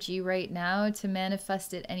energy right now to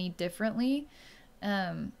manifest it any differently.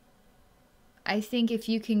 I think if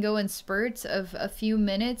you can go in spurts of a few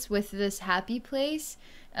minutes with this happy place,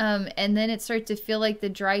 and then it starts to feel like the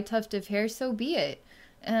dry tuft of hair, so be it.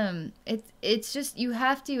 It's just, you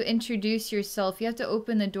have to introduce yourself. You have to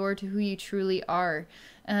open the door to who you truly are.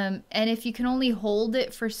 And if you can only hold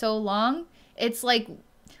it for so long, it's like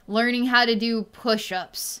learning how to do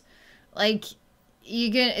push-ups. Like,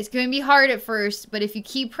 it's going to be hard at first, but if you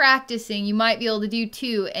keep practicing, you might be able to do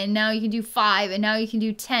 2, and now you can do 5, and now you can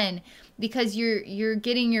do 10, because you're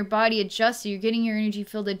getting your body adjusted, you're getting your energy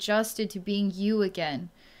field adjusted to being you again.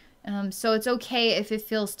 So it's okay if it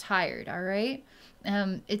feels tired, all right?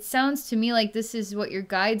 It sounds to me like this is what your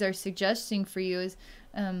guides are suggesting for you, is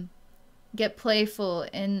get playful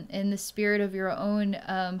in the spirit of your own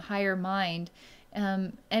higher mind,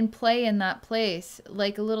 and play in that place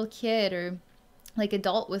like a little kid, or like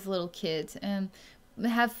adult with little kids.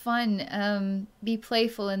 Have fun, be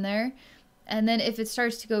playful in there, and then if it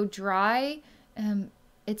starts to go dry,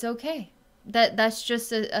 it's okay. That's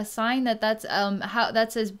just a sign that's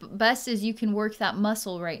as best as you can work that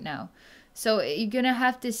muscle right now. So you're going to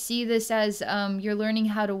have to see this as you're learning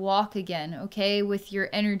how to walk again, okay, with your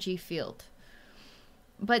energy field.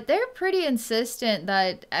 But they're pretty insistent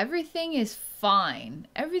that everything is fine.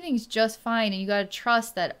 Everything's just fine. And you got to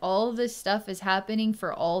trust that all this stuff is happening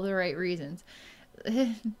for all the right reasons.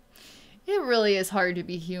 It really is hard to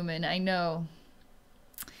be human. I know.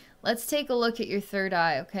 Let's take a look at your third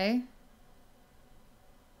eye, okay?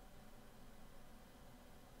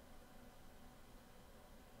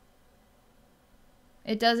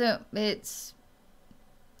 It doesn't, it's...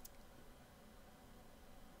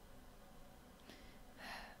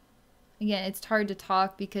 Again, it's hard to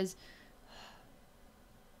talk because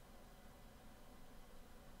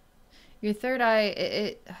your third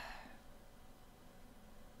eye,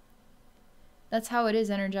 that's how it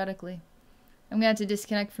is energetically. I'm going to have to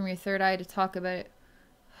disconnect from your third eye to talk about it.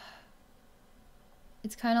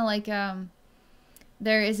 It's kind of like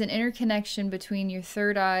there is an interconnection between your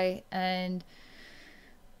third eye and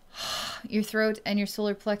your throat and your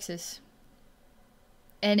solar plexus.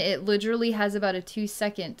 And it literally has about a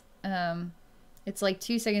 2-second, it's like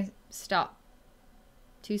 2 seconds, stop.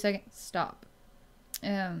 2 seconds, stop.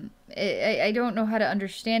 I don't know how to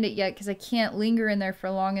understand it yet because I can't linger in there for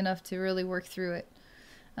long enough to really work through it.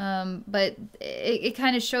 But it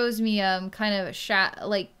kind of shows me kind of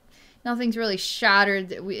like nothing's really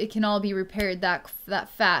shattered. It can all be repaired that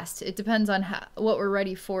fast. It depends on what we're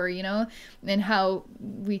ready for, you know, and how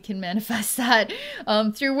we can manifest that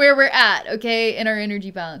through where we're at, okay, in our energy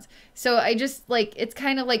balance. So I just like, it's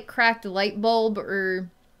kind of like cracked light bulb or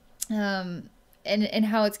and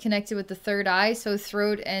how it's connected with the third eye, so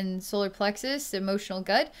throat and solar plexus, emotional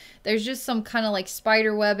gut. There's just some kind of like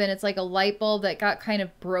spider web, and it's like a light bulb that got kind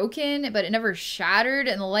of broken, but it never shattered,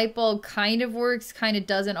 and the light bulb kind of works, kind of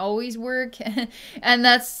doesn't always work. And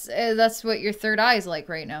that's what your third eye is like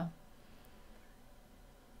right now.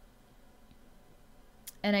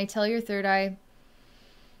 And I tell your third eye,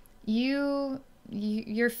 you're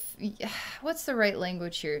what's the right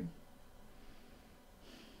language here?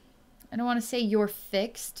 I don't want to say you're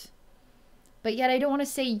fixed, but yet I don't want to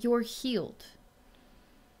say you're healed.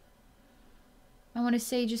 I want to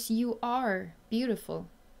say just you are beautiful.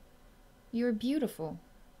 You're beautiful.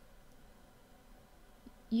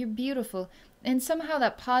 You're beautiful. And somehow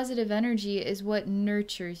that positive energy is what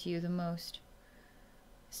nurtures you the most.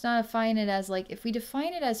 It's not define it as like, if we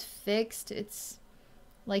define it as fixed, it's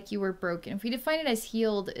like you were broken. If we define it as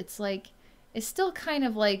healed, it's like, it's still kind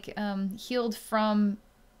of like healed from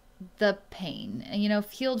the pain, and you know,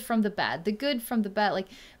 healed from the bad, the good from the bad. Like,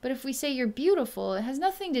 but if we say you're beautiful, it has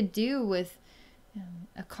nothing to do with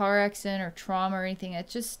a car accident or trauma or anything.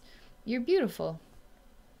 It's just, you're beautiful.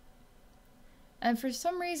 And for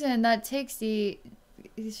some reason that takes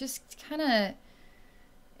it's just kind of,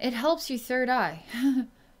 it helps your third eye.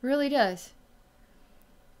 Really does.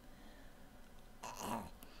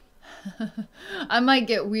 I might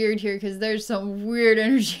get weird here because there's some weird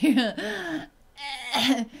energy.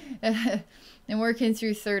 And working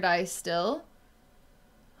through third eye still,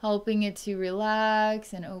 helping it to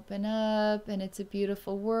relax and open up. And it's a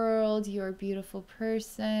beautiful world. You're a beautiful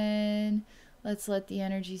person. Let's let the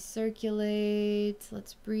energy circulate.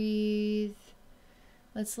 Let's breathe.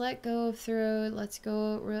 Let's let go of throat. Let's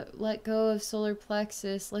let go of solar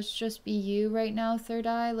plexus. Let's just be you right now, third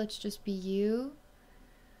eye. Let's just be you.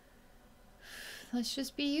 Let's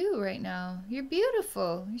just be you right now. You're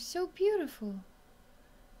beautiful. You're so beautiful.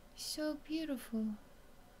 So beautiful.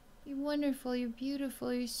 You're wonderful. You're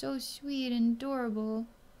beautiful. You're so sweet and adorable.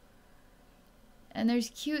 And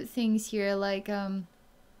there's cute things here like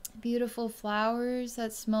beautiful flowers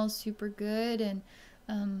that smell super good, and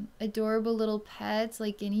adorable little pets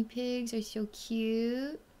like guinea pigs are so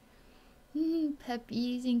cute.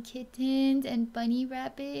 Puppies and kittens and bunny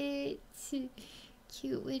rabbits.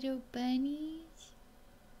 Cute little bunnies.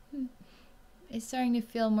 It's starting to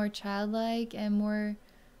feel more childlike and more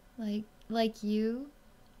like you,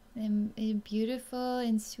 and beautiful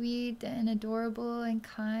and sweet and adorable and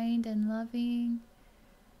kind and loving.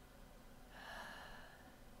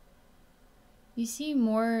 You see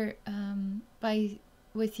more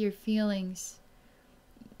with your feelings,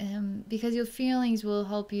 because your feelings will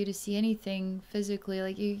help you to see anything physically.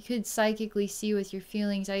 Like, you could psychically see with your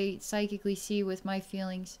feelings. I psychically see with my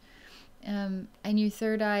feelings. And your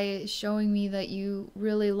third eye is showing me that you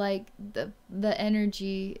really like the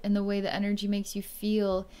energy and the way the energy makes you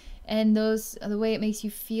feel, and the way it makes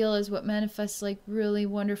you feel is what manifests like really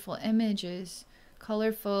wonderful images,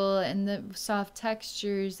 colorful, and the soft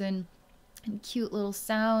textures and cute little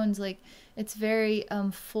sounds. Like, it's very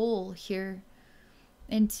full here,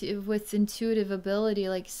 with intuitive ability,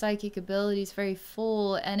 like psychic ability is very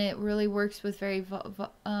full, and it really works with very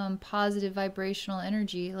positive vibrational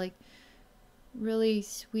energy. Like, really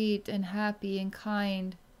sweet and happy and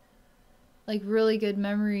kind, like really good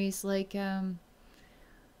memories. Like it kind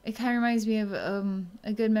of reminds me of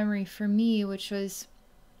a good memory for me, which was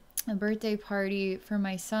a birthday party for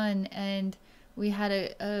my son, and we had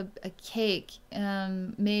a cake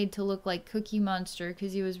made to look like Cookie Monster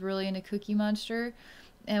because he was really into Cookie Monster.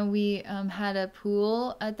 And we had a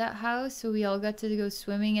pool at that house, so we all got to go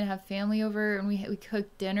swimming and have family over, and we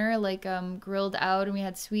cooked dinner like grilled out, and we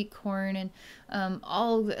had sweet corn and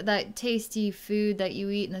all that tasty food that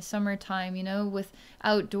you eat in the summertime, you know, with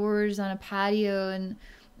outdoors on a patio. And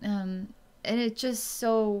it's just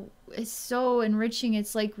it's so enriching.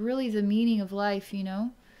 It's like really the meaning of life, you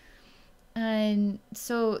know. And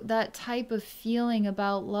so that type of feeling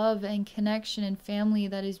about love and connection and family,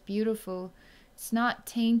 that is beautiful. It's not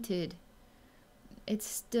tainted. It's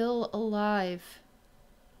still alive.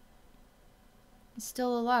 It's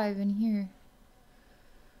still alive in here.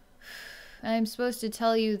 I'm supposed to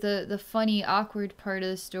tell you the funny, awkward part of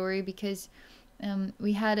the story because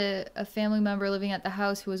we had a family member living at the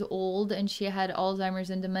house who was old, and she had Alzheimer's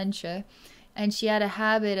and dementia. And she had a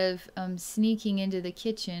habit of sneaking into the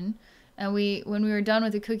kitchen. And when we were done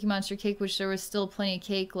with the Cookie Monster cake, which there was still plenty of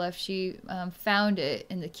cake left, she found it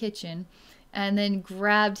in the kitchen and then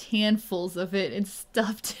grabbed handfuls of it and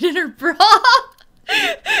stuffed it in her bra.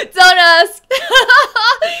 Don't ask.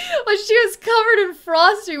 But she was covered in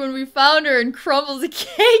frosting when we found her, and crumbles of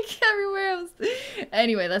cake everywhere else.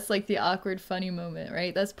 Anyway, that's like the awkward, funny moment,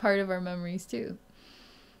 right? That's part of our memories too.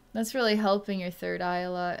 That's really helping your third eye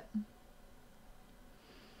a lot.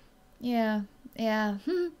 Yeah, yeah.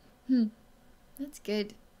 That's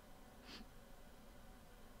good.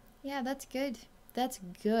 Yeah, that's good. That's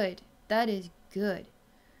good. That is good.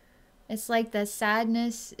 It's like the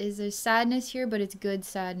sadness is a sadness here, but it's good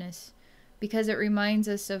sadness because it reminds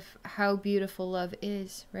us of how beautiful love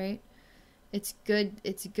is, right? It's good.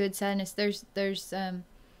 It's good sadness. There's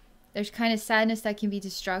kind of sadness that can be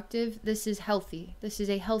destructive. This is healthy. This is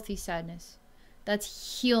a healthy sadness.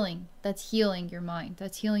 That's healing. That's healing your mind.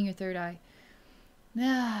 That's healing your third eye.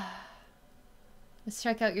 Let's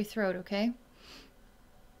check out your throat, okay?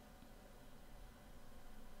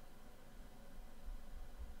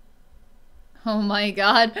 Oh my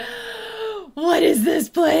God. What is this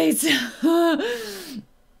place? I'm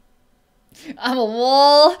a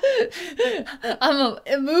wall. I'm an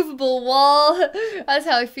immovable wall. That's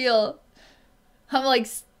how I feel. I'm like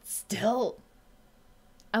still.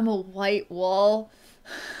 I'm a white wall.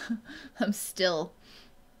 I'm still.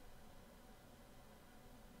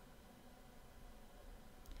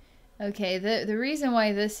 Okay, the reason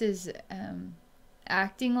why this is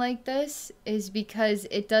acting like this is because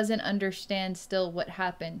it doesn't understand still what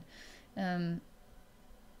happened.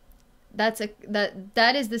 That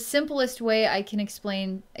is the simplest way I can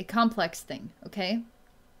explain a complex thing, okay?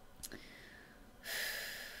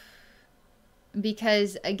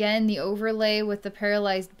 Because again, the overlay with the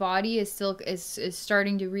paralyzed body is still is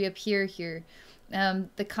starting to reappear here.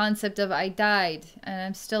 The concept of I died and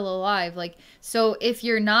I'm still alive. Like, so if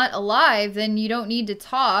you're not alive, then you don't need to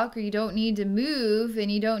talk or you don't need to move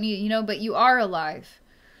and you don't need, you know, but you are alive.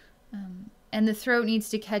 And the throat needs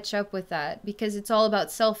to catch up with that because it's all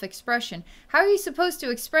about self-expression. How are you supposed to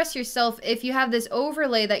express yourself if you have this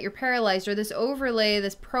overlay that you're paralyzed, or this overlay,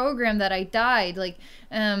 this program that I died? Like,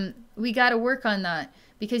 we got to work on that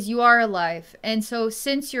because you are alive. And so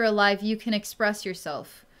since you're alive, you can express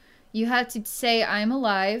yourself. You have to say, I'm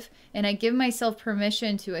alive, and I give myself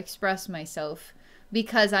permission to express myself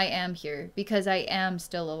because I am here, because I am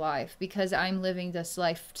still alive, because I'm living this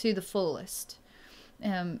life to the fullest.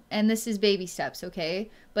 And this is baby steps, okay?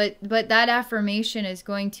 But that affirmation is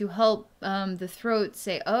going to help the throat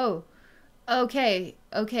say, oh, okay,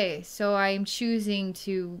 so I'm choosing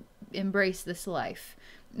to embrace this life.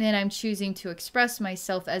 And I'm choosing to express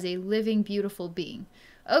myself as a living, beautiful being.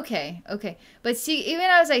 Okay. But see, even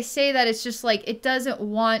as I say that, it's just like, it doesn't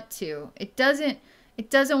want to. It doesn't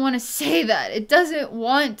want to say that. It doesn't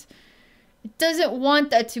want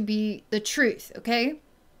that to be the truth, okay?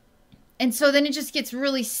 And so then it just gets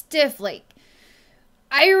really stiff, like,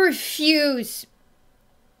 I refuse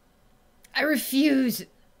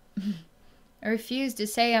to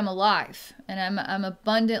say I'm alive, and I'm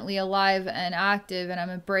abundantly alive and active, and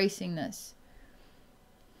I'm embracing this.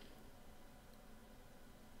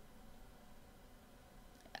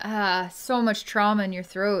 So much trauma in your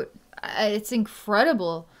throat. It's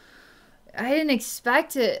incredible. I didn't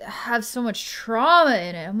expect to have so much trauma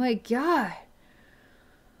in it. Oh my God.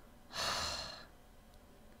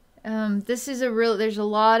 This is there's a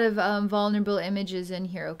lot of vulnerable images in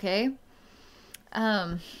here, okay?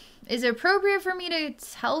 Is it appropriate for me to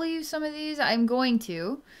tell you some of these? I'm going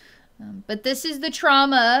to. But this is the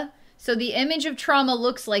trauma. So the image of trauma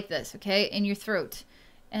looks like this, okay, in your throat.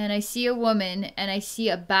 And I see a woman, and I see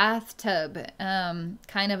a bathtub,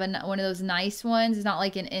 kind of one of those nice ones. It's not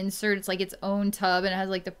like an insert. It's like its own tub, and it has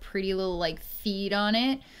like the pretty little like feet on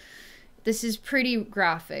it. This is pretty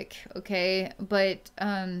graphic, okay? But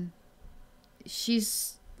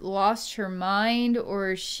she's lost her mind,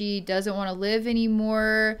 or she doesn't want to live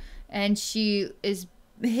anymore, and she is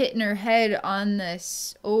hitting her head on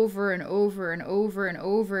this over and over and over and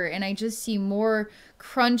over, and I just see more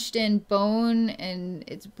crunched in bone, and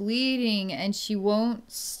it's bleeding, and she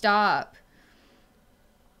won't stop.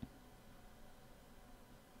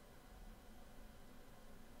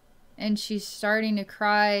 And she's starting to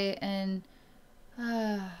cry, and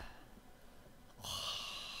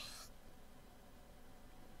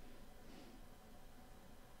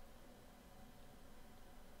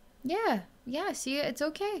yeah, see, it's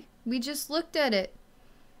okay. We just looked at it.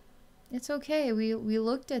 It's okay. We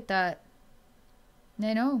looked at that.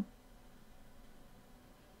 I know.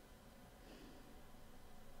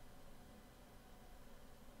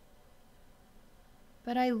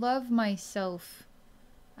 But I love myself.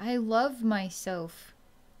 I love myself.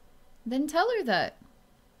 Then tell her that.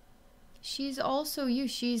 She's also you.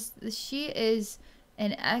 She is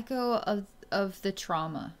an echo of the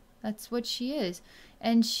trauma. That's what she is.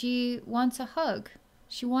 And she wants a hug.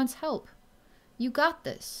 She wants help. You got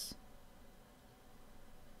this.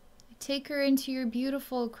 Take her into your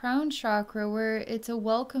beautiful crown chakra, where it's a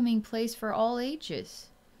welcoming place for all ages.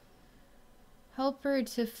 Help her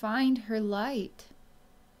to find her light.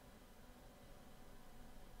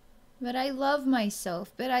 But I love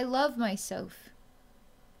myself. But I love myself.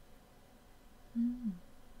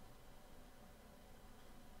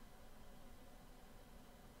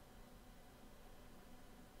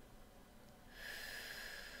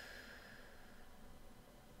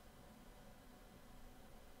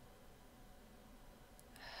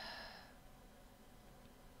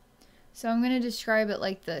 So I'm going to describe it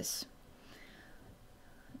like this.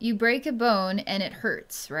 You break a bone and it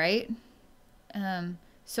hurts, right?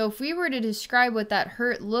 So if we were to describe what that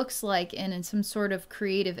hurt looks like in some sort of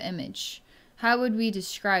creative image, how would we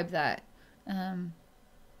describe that? And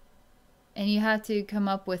you have to come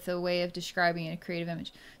up with a way of describing a creative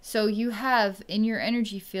image. So you have in your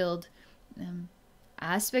energy field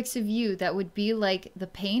aspects of you that would be like the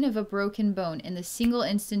pain of a broken bone in the single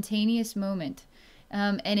instantaneous moment.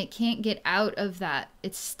 And it can't get out of that.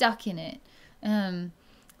 It's stuck in it.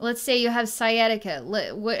 Let's say you have sciatica.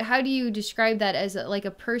 How do you describe that? As like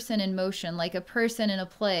a person in motion, like a person in a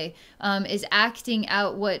play is acting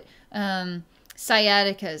out what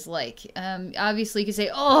sciatica is like. Obviously, you could say,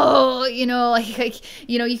 oh, you know, like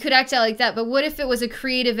you know, you could act out like that. But what if it was a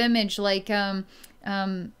creative image, like a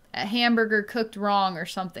hamburger cooked wrong or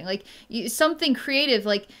something, like something creative,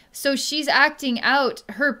 like, so she's acting out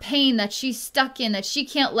her pain that she's stuck in, that she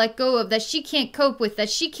can't let go of, that she can't cope with, that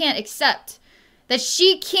she can't accept, that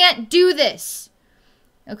she can't do this.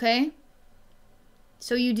 Okay?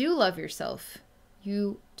 So you do love yourself.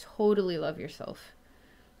 You totally love yourself.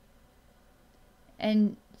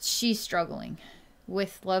 And she's struggling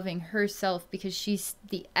with loving herself because she's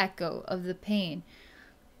the echo of the pain.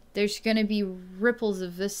 There's going to be ripples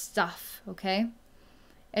of this stuff, okay?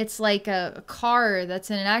 It's like a car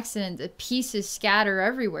that's in an accident. The pieces scatter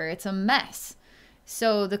everywhere. It's a mess.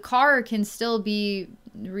 So the car can still be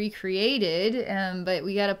recreated, but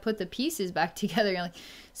we got to put the pieces back together. Like,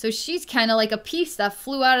 so she's kind of like a piece that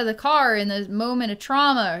flew out of the car in the moment of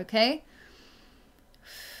trauma, okay?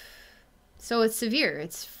 So it's severe.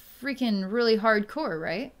 It's freaking really hardcore,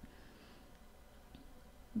 right?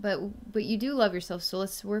 But you do love yourself, so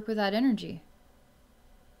let's work with that energy.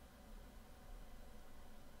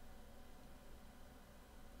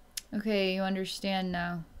 Okay, you understand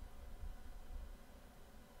now.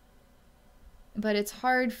 But it's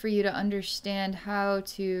hard for you to understand how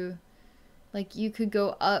to, like, you could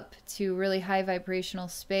go up to really high vibrational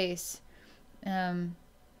space,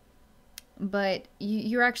 but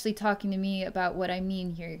you're actually talking to me about what I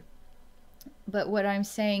mean here. But what I'm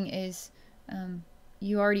saying is,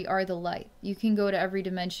 you already are the light. You can go to every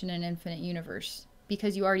dimension in infinite universe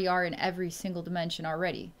because you already are in every single dimension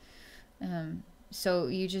already. So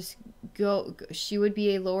you just go. She would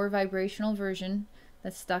be a lower vibrational version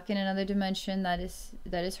that's stuck in another dimension that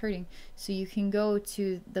is hurting. So you can go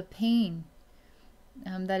to the pain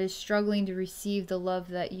that is struggling to receive the love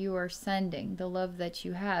that you are sending, the love that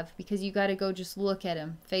you have, because you got to go just look at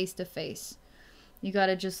him face to face. You got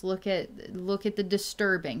to just look at the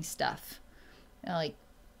disturbing stuff. Like,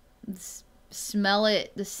 smell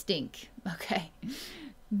it, the stink, okay?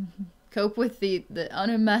 Cope with the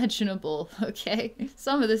unimaginable, okay?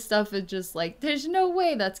 Some of this stuff is just like, there's no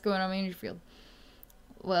way that's going on my energy field.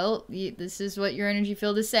 Well, this is what your energy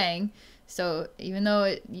field is saying. So even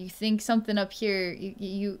though you think something up here,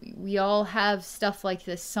 we all have stuff like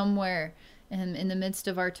this somewhere in the midst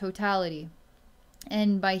of our totality.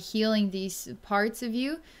 And by healing these parts of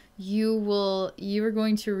you, you are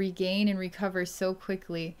going to regain and recover so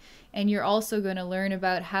quickly. And you're also going to learn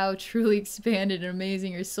about how truly expanded and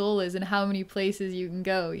amazing your soul is and how many places you can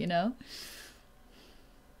go, you know?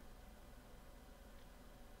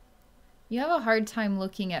 You have a hard time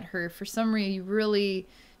looking at her. For some reason, you really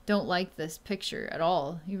don't like this picture at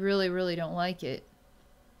all. You really, really don't like it.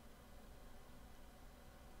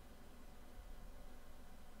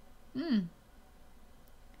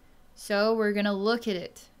 So we're going to look at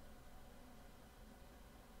it.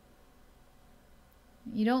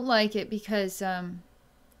 You don't like it because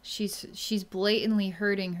she's blatantly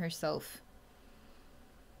hurting herself.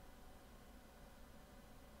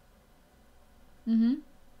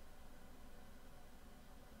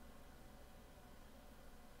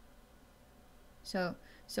 So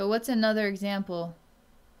what's another example?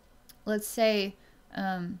 Let's say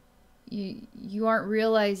you aren't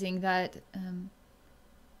realizing that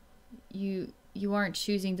you aren't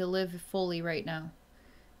choosing to live fully right now.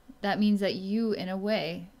 That means that you, in a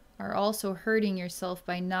way, are also hurting yourself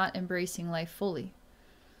by not embracing life fully.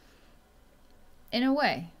 In a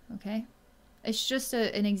way, okay? It's just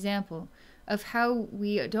an example of how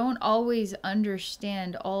we don't always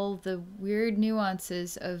understand all the weird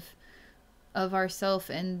nuances of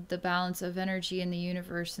ourself and the balance of energy in the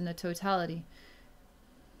universe and the totality.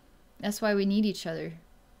 That's why we need each other,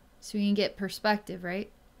 so we can get perspective,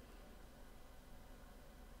 right?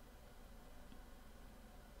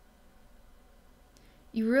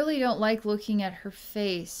 You really don't like looking at her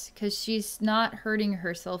face because she's not hurting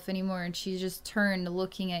herself anymore, and she's just turned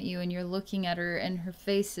looking at you, and you're looking at her, and her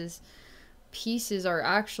face's pieces are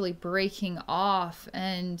actually breaking off,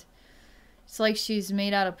 and it's like she's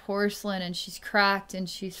made out of porcelain, and she's cracked, and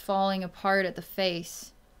she's falling apart at the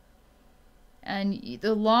face. And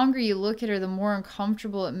the longer you look at her, the more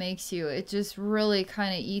uncomfortable it makes you. It just really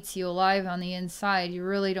kind of eats you alive on the inside. You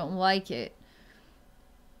really don't like it.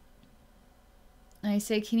 And I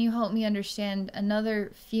say, can you help me understand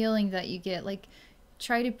another feeling that you get? Like,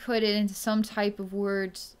 try to put it into some type of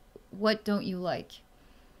words. What don't you like?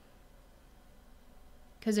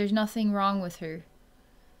 Because there's nothing wrong with her.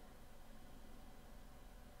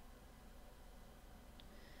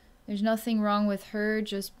 There's nothing wrong with her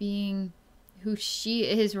just being who she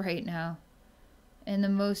is right now. In the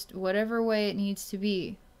most, whatever way it needs to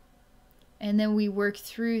be. And then we work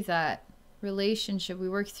through that relationship, we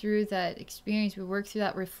work through that experience, we work through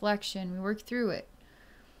that reflection, we work through it.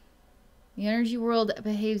 The energy world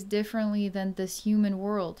behaves differently than this human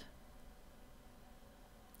world.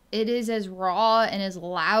 It is as raw and as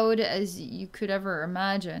loud as you could ever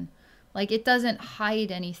imagine. Like, it doesn't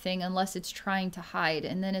hide anything unless it's trying to hide,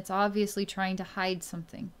 and then it's obviously trying to hide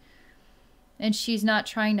something. And she's not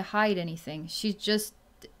trying to hide anything. She's just,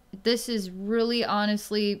 this is really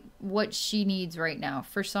honestly what she needs right now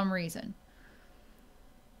for some reason.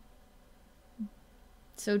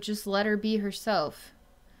 So just let her be herself.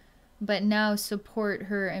 But now support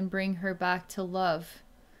her and bring her back to love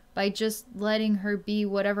by just letting her be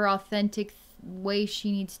whatever authentic way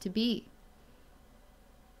she needs to be.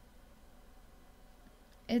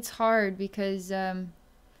 It's hard because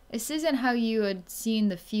this isn't how you had seen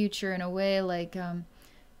the future in a way, like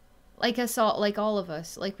us all, like all of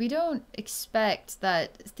us. Like, we don't expect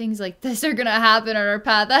that things like this are gonna happen on our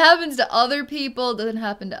path. That happens to other people, doesn't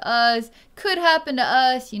happen to us, could happen to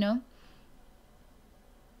us, you know?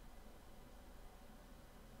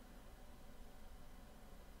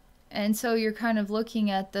 And so you're kind of looking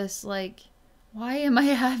at this like, why am I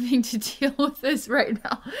having to deal with this right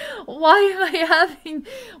now? Why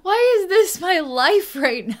is this my life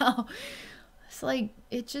right now? It's like,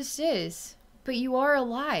 it just is. But you are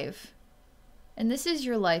alive. And this is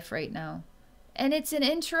your life right now. And it's an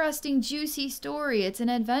interesting, juicy story. It's an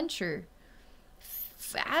adventure.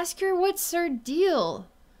 Ask her what's her deal.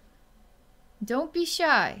 Don't be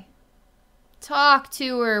shy. Talk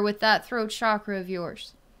to her with that throat chakra of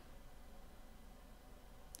yours.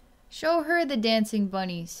 Show her the dancing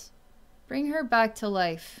bunnies. Bring her back to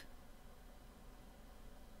life.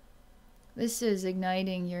 This is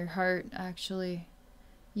igniting your heart, actually.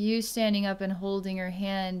 You standing up and holding her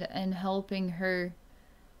hand and helping her.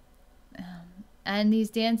 And these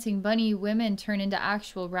dancing bunny women turn into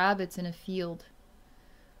actual rabbits in a field.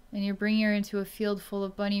 And you're bringing her into a field full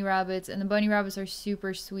of bunny rabbits, and the bunny rabbits are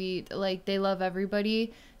super sweet. Like, they love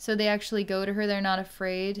everybody, so they actually go to her. They're not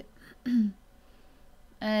afraid.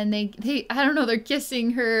 And they I don't know, they're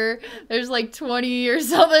kissing her. There's like 20 or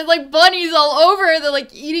something, like bunnies all over her. They're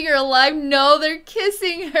like eating her alive. No, they're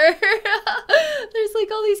kissing her. There's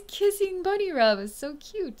like all these kissing bunny rabbits. So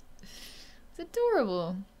cute. It's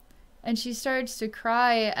adorable. And she starts to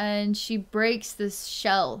cry, and she breaks this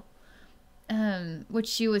shell, which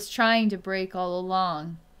she was trying to break all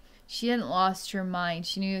along. She hadn't lost her mind.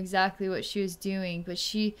 She knew exactly what she was doing, but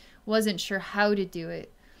she wasn't sure how to do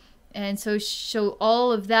it. And so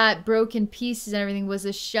all of that broken pieces and everything was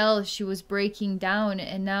a shell she was breaking down.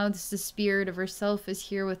 And now the spirit of herself is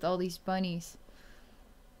here with all these bunnies.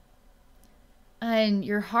 And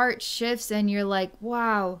your heart shifts and you're like,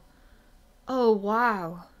 wow. Oh,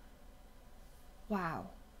 wow.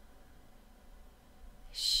 Wow.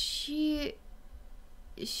 She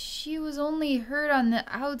was only hurt on the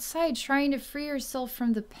outside, trying to free herself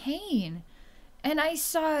from the pain. And I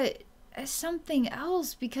saw it as something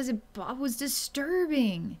else because it was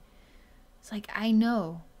disturbing. It's like, I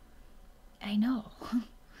know.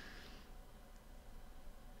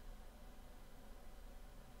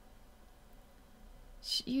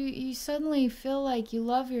 You suddenly feel like you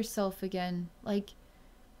love yourself again. Like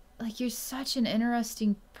you're such an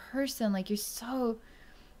interesting person. Like there's so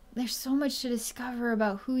much to discover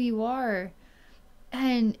about who you are.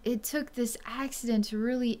 And it took this accident to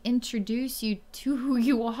really introduce you to who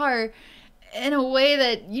you are in a way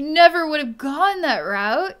that you never would have gone that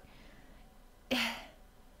route.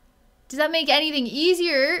 Does that make anything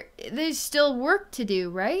easier? There's still work to do,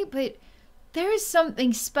 right? But there is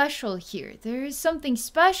something special here. There is something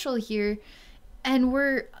special here, and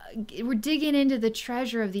we're digging into the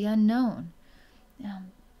treasure of the unknown.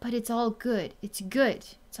 But it's all good. It's good.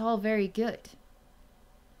 It's all very good.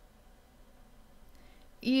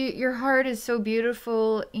 Your heart is so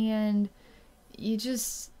beautiful, and you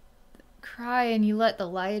just cry and you let the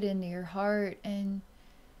light into your heart, and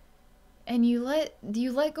you let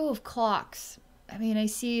go of clocks. I mean, I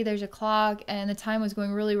see there's a clock and the time was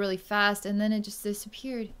going really, really fast, and then it just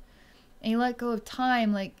disappeared. And you let go of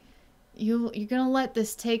time. Like you're gonna let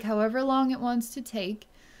this take however long it wants to take,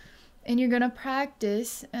 and you're gonna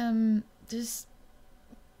practice just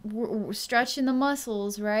stretching the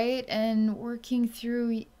muscles, right? And working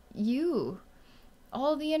through you,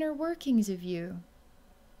 all the inner workings of you,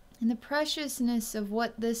 and the preciousness of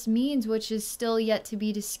what this means, which is still yet to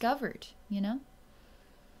be discovered, you know?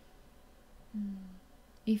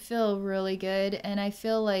 You feel really good, and I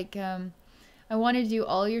feel like I want to do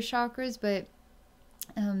all your chakras, but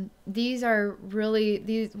these are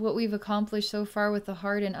really what we've accomplished so far with the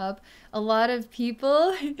heart and up. A lot of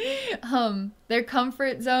people, their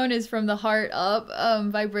comfort zone is from the heart up.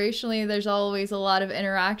 Vibrationally, there's always a lot of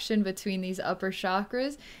interaction between these upper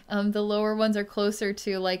chakras. The lower ones are closer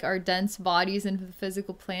to like our dense bodies and the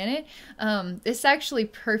physical planet. It's actually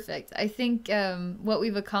perfect. I think what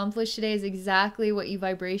we've accomplished today is exactly what you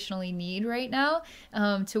vibrationally need right now,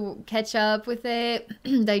 to catch up with it,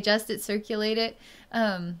 digest it, circulate it.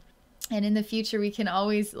 And in the future, we can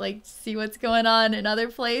always like see what's going on in other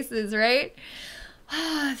places, right?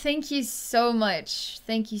 Thank you so much.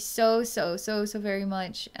 Thank you so very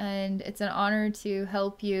much. And it's an honor to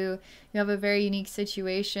help you. You have a very unique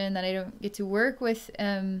situation that I don't get to work with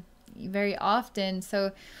very often.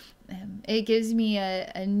 So it gives me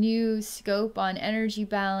a new scope on energy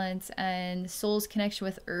balance and soul's connection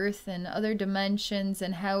with earth and other dimensions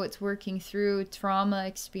and how it's working through trauma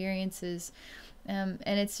experiences. And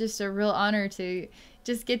it's just a real honor to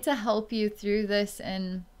just get to help you through this.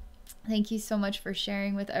 And thank you so much for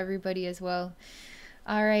sharing with everybody as well.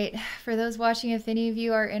 All right. For those watching, if any of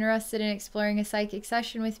you are interested in exploring a psychic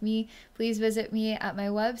session with me, please visit me at my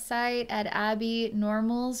website at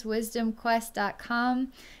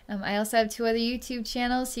abbeynormalswisdomquest.com. I also have 2 other YouTube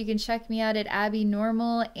channels, so you can check me out at Abbey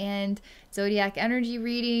Normal and Zodiac Energy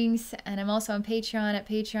Readings. And I'm also on Patreon at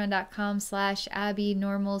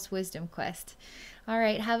patreon.com/abbeynormalswisdomquest. All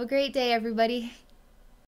right. Have a great day, everybody.